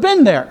well had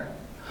been there.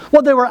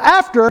 What they were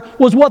after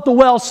was what the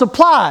well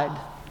supplied.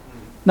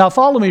 Now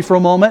follow me for a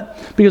moment,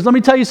 because let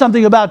me tell you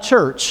something about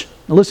church.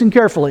 Now listen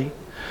carefully.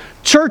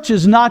 Church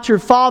is not your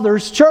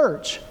father's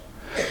church.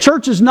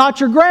 Church is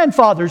not your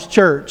grandfather's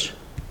church.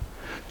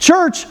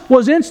 Church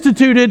was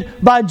instituted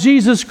by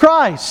Jesus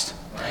Christ.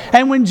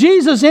 And when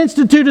Jesus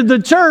instituted the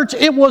church,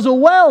 it was a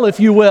well,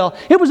 if you will.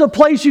 It was a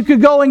place you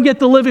could go and get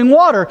the living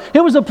water.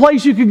 It was a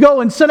place you could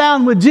go and sit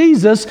down with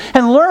Jesus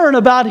and learn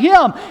about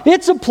Him.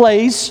 It's a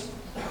place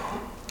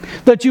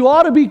that you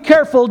ought to be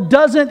careful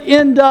doesn't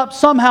end up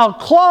somehow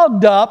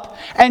clogged up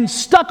and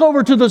stuck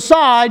over to the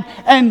side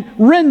and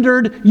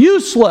rendered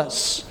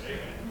useless.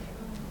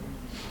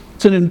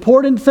 It's an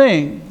important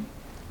thing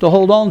to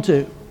hold on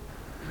to.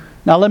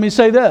 Now let me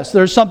say this.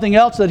 There's something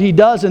else that he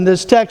does in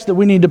this text that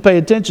we need to pay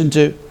attention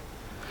to.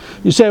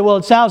 You say, well,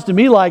 it sounds to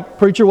me like,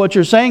 preacher, what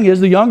you're saying is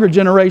the younger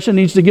generation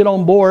needs to get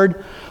on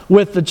board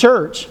with the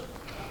church.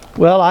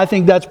 Well, I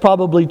think that's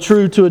probably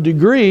true to a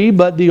degree,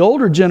 but the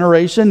older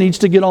generation needs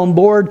to get on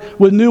board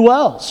with new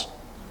wells.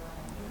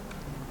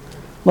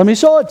 Let me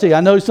show it to you.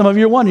 I know some of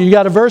you are wondering, you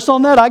got a verse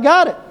on that? I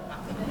got it.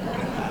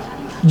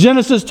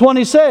 Genesis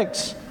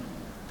 26.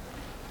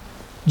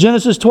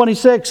 Genesis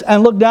 26,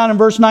 and look down in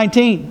verse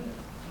 19.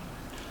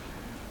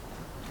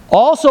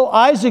 Also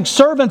Isaac's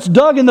servants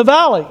dug in the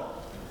valley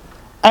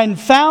and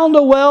found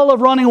a well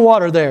of running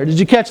water there. Did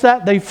you catch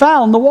that? They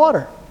found the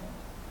water.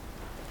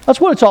 That's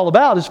what it's all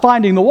about, is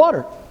finding the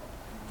water.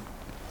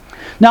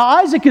 Now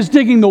Isaac is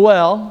digging the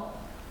well.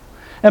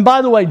 And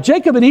by the way,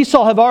 Jacob and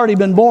Esau have already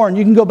been born.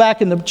 You can go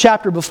back in the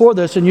chapter before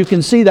this and you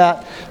can see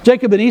that.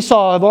 Jacob and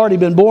Esau have already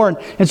been born.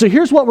 And so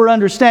here's what we're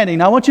understanding.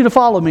 Now I want you to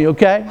follow me,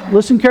 okay?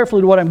 Listen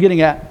carefully to what I'm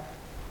getting at.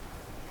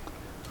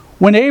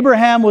 When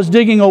Abraham was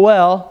digging a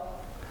well,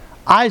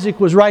 Isaac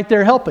was right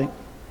there helping.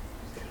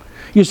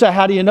 You say,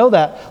 how do you know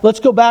that? Let's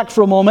go back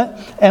for a moment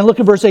and look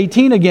at verse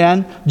 18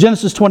 again,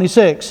 Genesis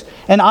 26.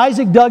 And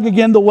Isaac dug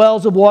again the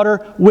wells of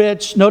water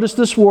which, notice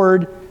this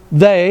word,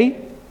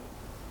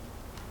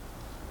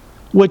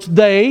 which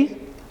they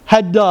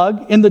had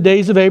dug in the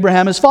days of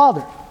Abraham his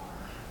father.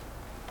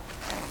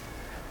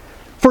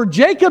 For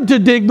Jacob to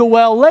dig the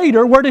well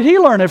later, where did he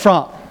learn it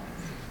from?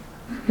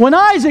 When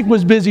Isaac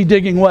was busy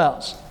digging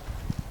wells.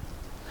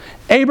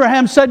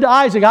 Abraham said to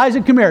Isaac,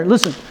 Isaac, come here.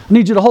 Listen, I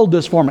need you to hold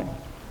this for me.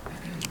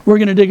 We're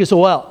going to dig us a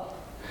well.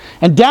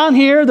 And down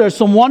here, there's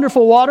some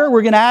wonderful water.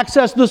 We're going to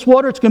access this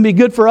water. It's going to be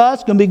good for us.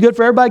 It's going to be good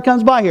for everybody who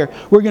comes by here.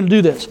 We're going to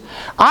do this.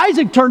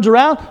 Isaac turns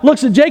around,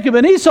 looks at Jacob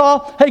and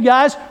Esau. Hey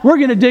guys, we're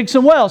going to dig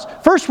some wells.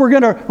 First, we're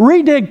going to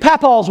redig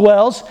Papal's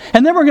wells.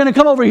 And then we're going to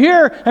come over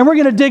here and we're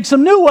going to dig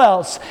some new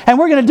wells. And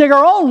we're going to dig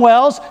our own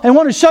wells and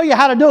want to show you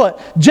how to do it.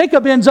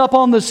 Jacob ends up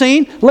on the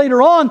scene.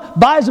 Later on,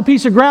 buys a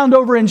piece of ground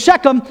over in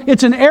Shechem.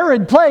 It's an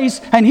arid place.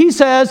 And he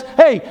says,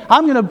 hey,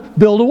 I'm going to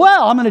build a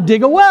well. I'm going to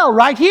dig a well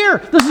right here.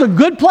 This is a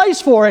good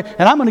place for it.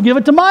 And I'm going to give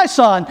it to my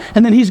son.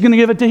 And then he's going to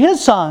give it to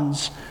his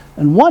sons.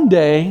 And one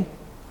day,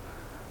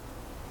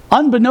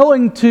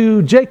 unbeknown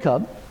to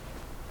Jacob,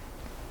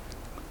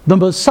 the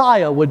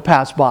Messiah would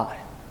pass by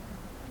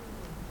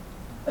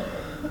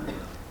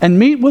and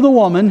meet with a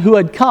woman who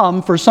had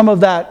come for some of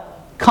that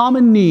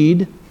common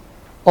need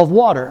of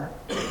water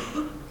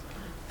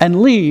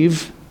and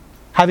leave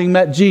having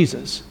met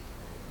Jesus.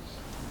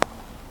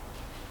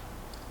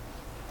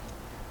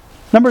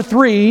 Number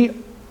 3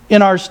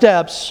 in our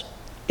steps,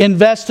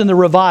 invest in the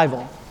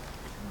revival.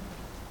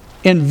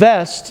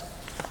 Invest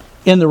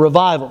in the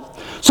revival.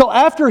 So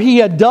after he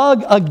had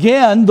dug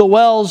again the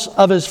wells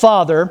of his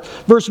father,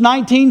 verse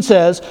 19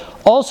 says,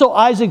 also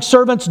Isaac's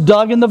servants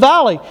dug in the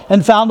valley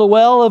and found a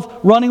well of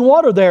running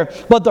water there.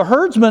 But the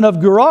herdsmen of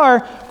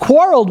Gerar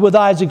quarreled with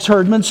Isaac's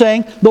herdmen,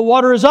 saying, the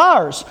water is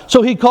ours.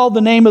 So he called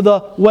the name of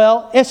the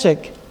well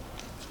Esek,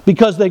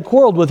 because they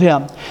quarreled with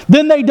him.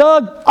 Then they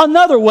dug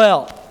another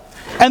well,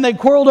 and they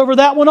quarreled over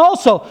that one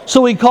also.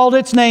 So he called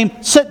its name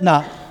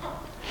Sitnah.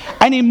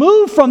 And he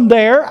moved from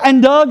there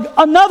and dug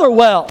another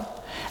well.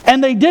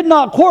 And they did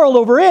not quarrel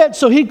over it,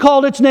 so he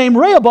called its name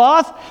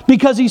Rehoboth,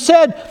 because he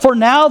said, for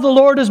now the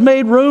Lord has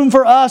made room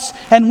for us,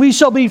 and we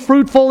shall be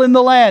fruitful in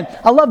the land.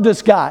 I love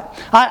this guy.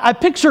 I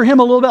picture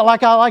him a little bit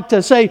like I like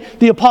to say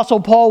the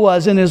Apostle Paul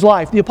was in his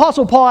life. The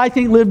Apostle Paul, I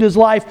think, lived his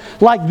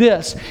life like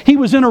this. He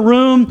was in a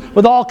room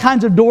with all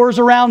kinds of doors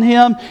around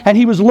him, and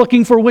he was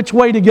looking for which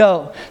way to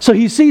go. So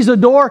he sees a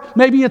door,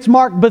 maybe it's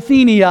marked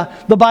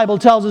Bithynia, the Bible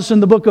tells us in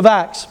the book of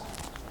Acts.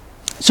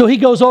 So he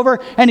goes over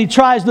and he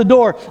tries the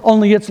door,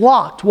 only it's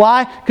locked.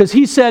 Why? Because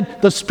he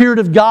said the Spirit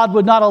of God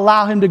would not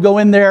allow him to go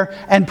in there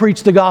and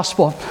preach the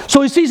gospel.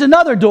 So he sees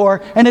another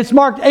door and it's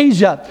marked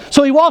Asia.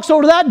 So he walks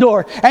over to that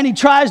door and he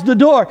tries the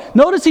door.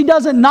 Notice he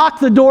doesn't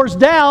knock the doors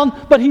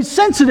down, but he's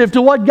sensitive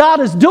to what God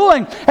is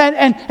doing.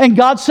 And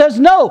God says,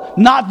 no,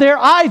 not there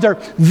either.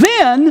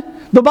 Then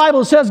the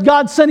Bible says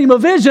God sent him a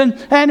vision,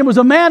 and it was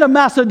a man of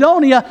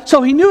Macedonia,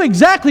 so he knew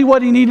exactly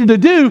what he needed to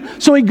do.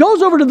 So he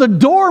goes over to the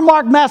door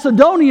marked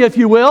Macedonia, if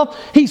you will.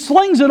 He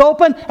slings it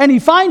open, and he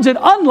finds it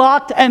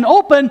unlocked and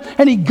open,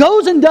 and he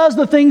goes and does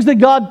the things that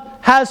God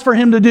has for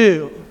him to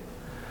do.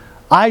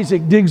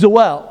 Isaac digs a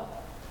well.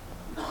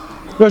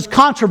 There's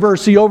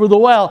controversy over the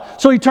well,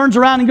 so he turns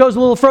around and goes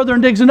a little further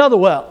and digs another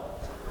well.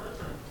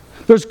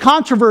 There's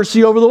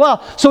controversy over the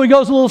well, so he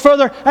goes a little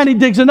further and he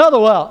digs another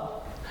well.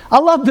 I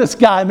love this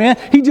guy, man.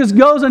 He just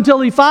goes until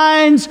he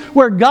finds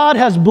where God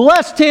has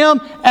blessed him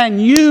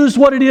and used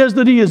what it is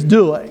that he is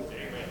doing.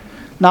 Amen.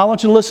 Now I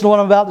want you to listen to what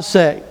I'm about to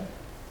say.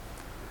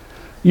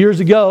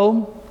 Years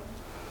ago,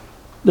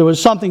 there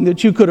was something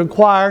that you could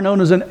acquire known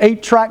as an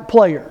 8-track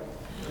player.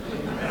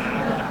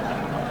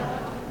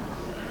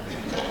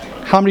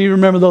 How many of you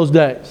remember those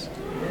days?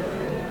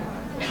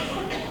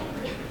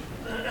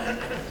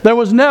 There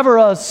was never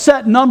a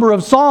set number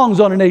of songs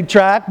on an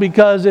 8-track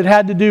because it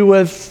had to do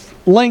with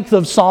length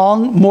of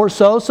song more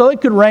so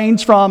it could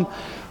range from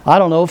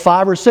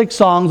 5 or 6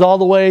 songs all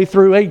the way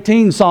through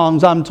 18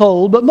 songs, I'm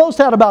told, but most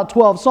had about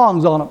 12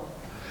 songs on them.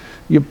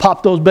 You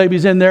pop those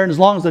babies in there, and as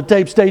long as the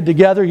tape stayed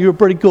together, you were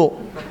pretty cool.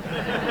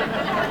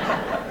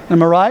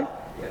 Am I right?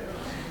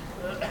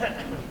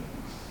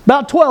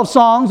 About 12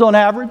 songs on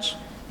average.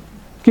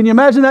 Can you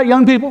imagine that,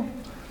 young people?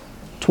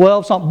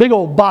 12 songs. Big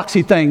old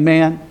boxy thing,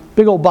 man.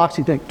 Big old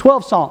boxy thing.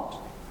 12 songs.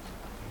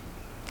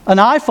 An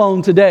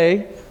iPhone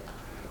today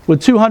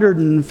with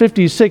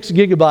 256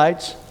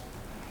 gigabytes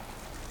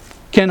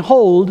can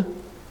hold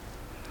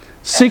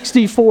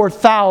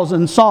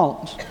 64,000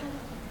 songs.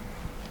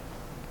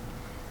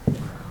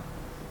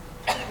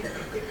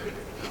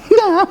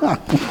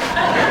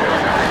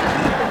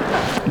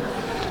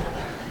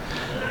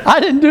 I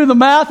didn't do the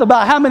math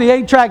about how many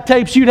 8-track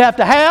tapes you'd have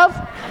to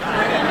have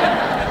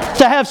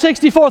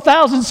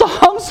 64,000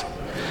 songs,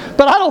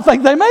 but I don't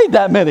think they made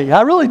that many.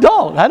 I really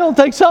don't. I don't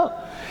think so.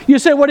 You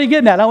say, what are you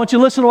getting at? I want you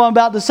to listen to what I'm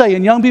about to say.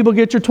 And young people,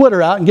 get your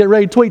Twitter out and get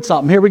ready to tweet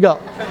something. Here we go.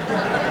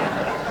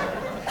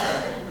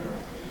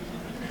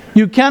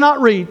 You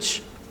cannot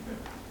reach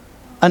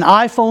an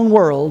iPhone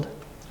world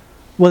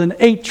with an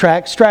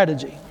 8-track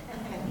strategy.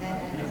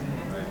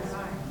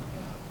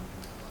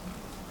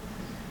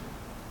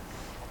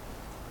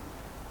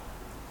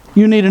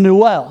 You need a new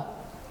well.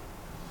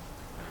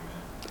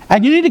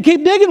 And you need to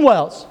keep digging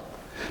wells.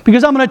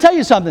 Because I'm going to tell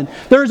you something.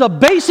 There's a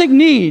basic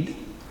need.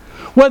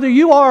 Whether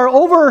you are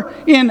over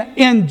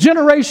in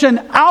generation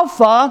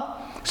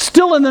Alpha,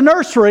 still in the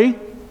nursery,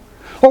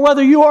 or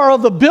whether you are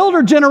of the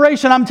builder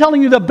generation, I'm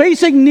telling you the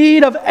basic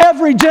need of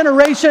every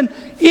generation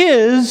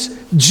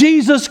is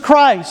Jesus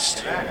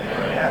Christ.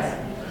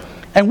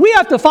 And we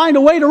have to find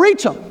a way to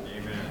reach them.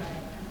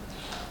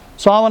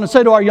 So I want to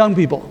say to our young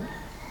people,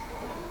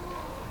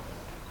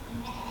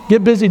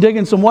 get busy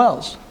digging some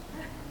wells.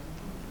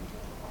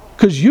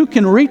 Because you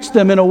can reach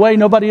them in a way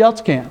nobody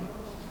else can.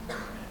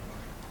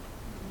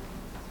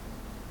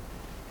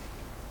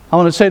 I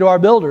want to say to our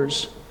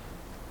builders,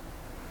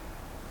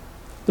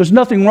 there's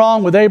nothing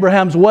wrong with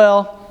Abraham's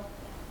well.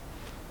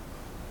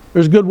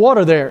 There's good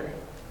water there.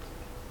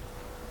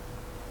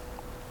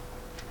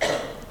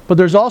 But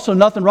there's also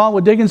nothing wrong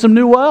with digging some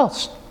new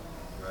wells.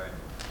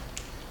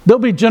 There'll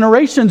be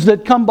generations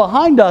that come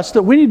behind us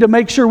that we need to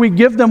make sure we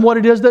give them what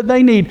it is that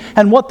they need.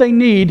 And what they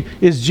need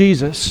is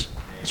Jesus.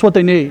 That's what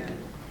they need.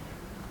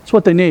 That's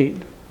what they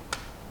need.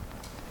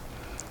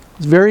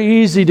 It's very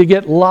easy to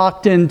get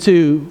locked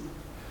into,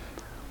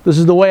 this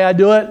is the way I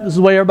do it, this is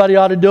the way everybody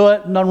ought to do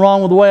it, nothing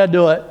wrong with the way I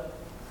do it.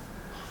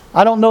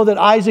 I don't know that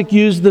Isaac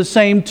used the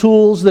same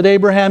tools that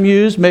Abraham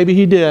used. Maybe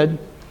he did.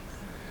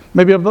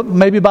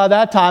 Maybe by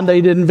that time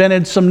they'd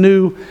invented some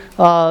new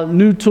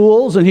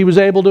tools and he was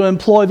able to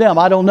employ them.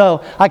 I don't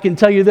know. I can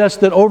tell you this,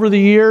 that over the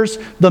years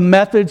the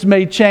methods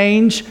may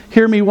change.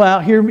 Hear me well.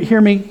 Hear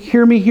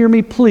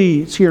me,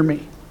 please. Hear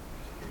me.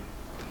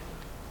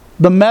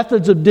 The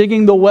methods of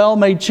digging the well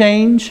may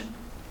change,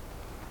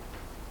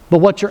 but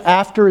what you're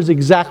after is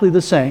exactly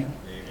the same.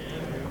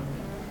 Amen.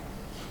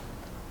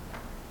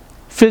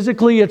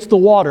 Physically, it's the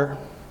water.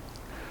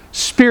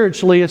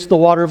 Spiritually, it's the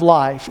water of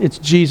life. It's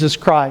Jesus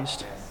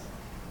Christ.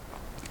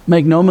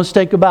 Make no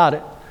mistake about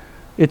it.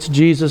 It's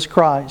Jesus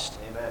Christ.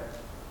 Amen.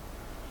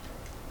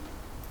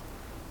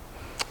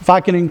 If I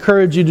can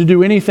encourage you to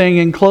do anything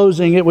in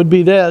closing, it would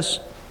be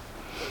this.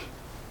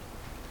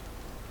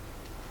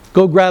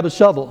 Go grab a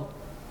shovel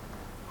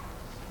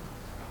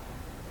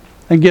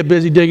and get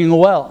busy digging a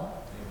well.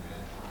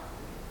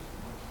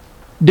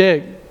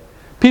 Dig.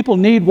 People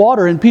need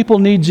water and people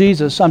need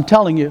Jesus. I'm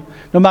telling you.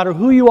 No matter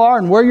who you are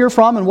and where you're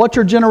from and what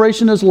your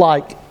generation is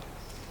like.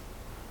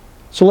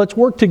 So let's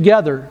work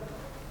together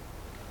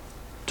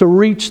to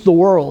reach the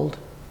world.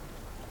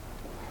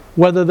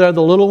 Whether they're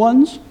the little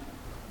ones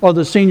or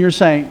the senior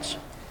saints.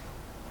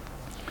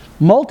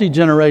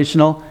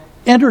 Multi-generational,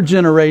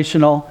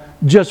 intergenerational,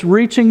 just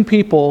reaching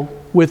people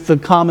with the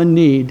common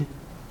need.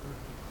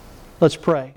 Let's pray.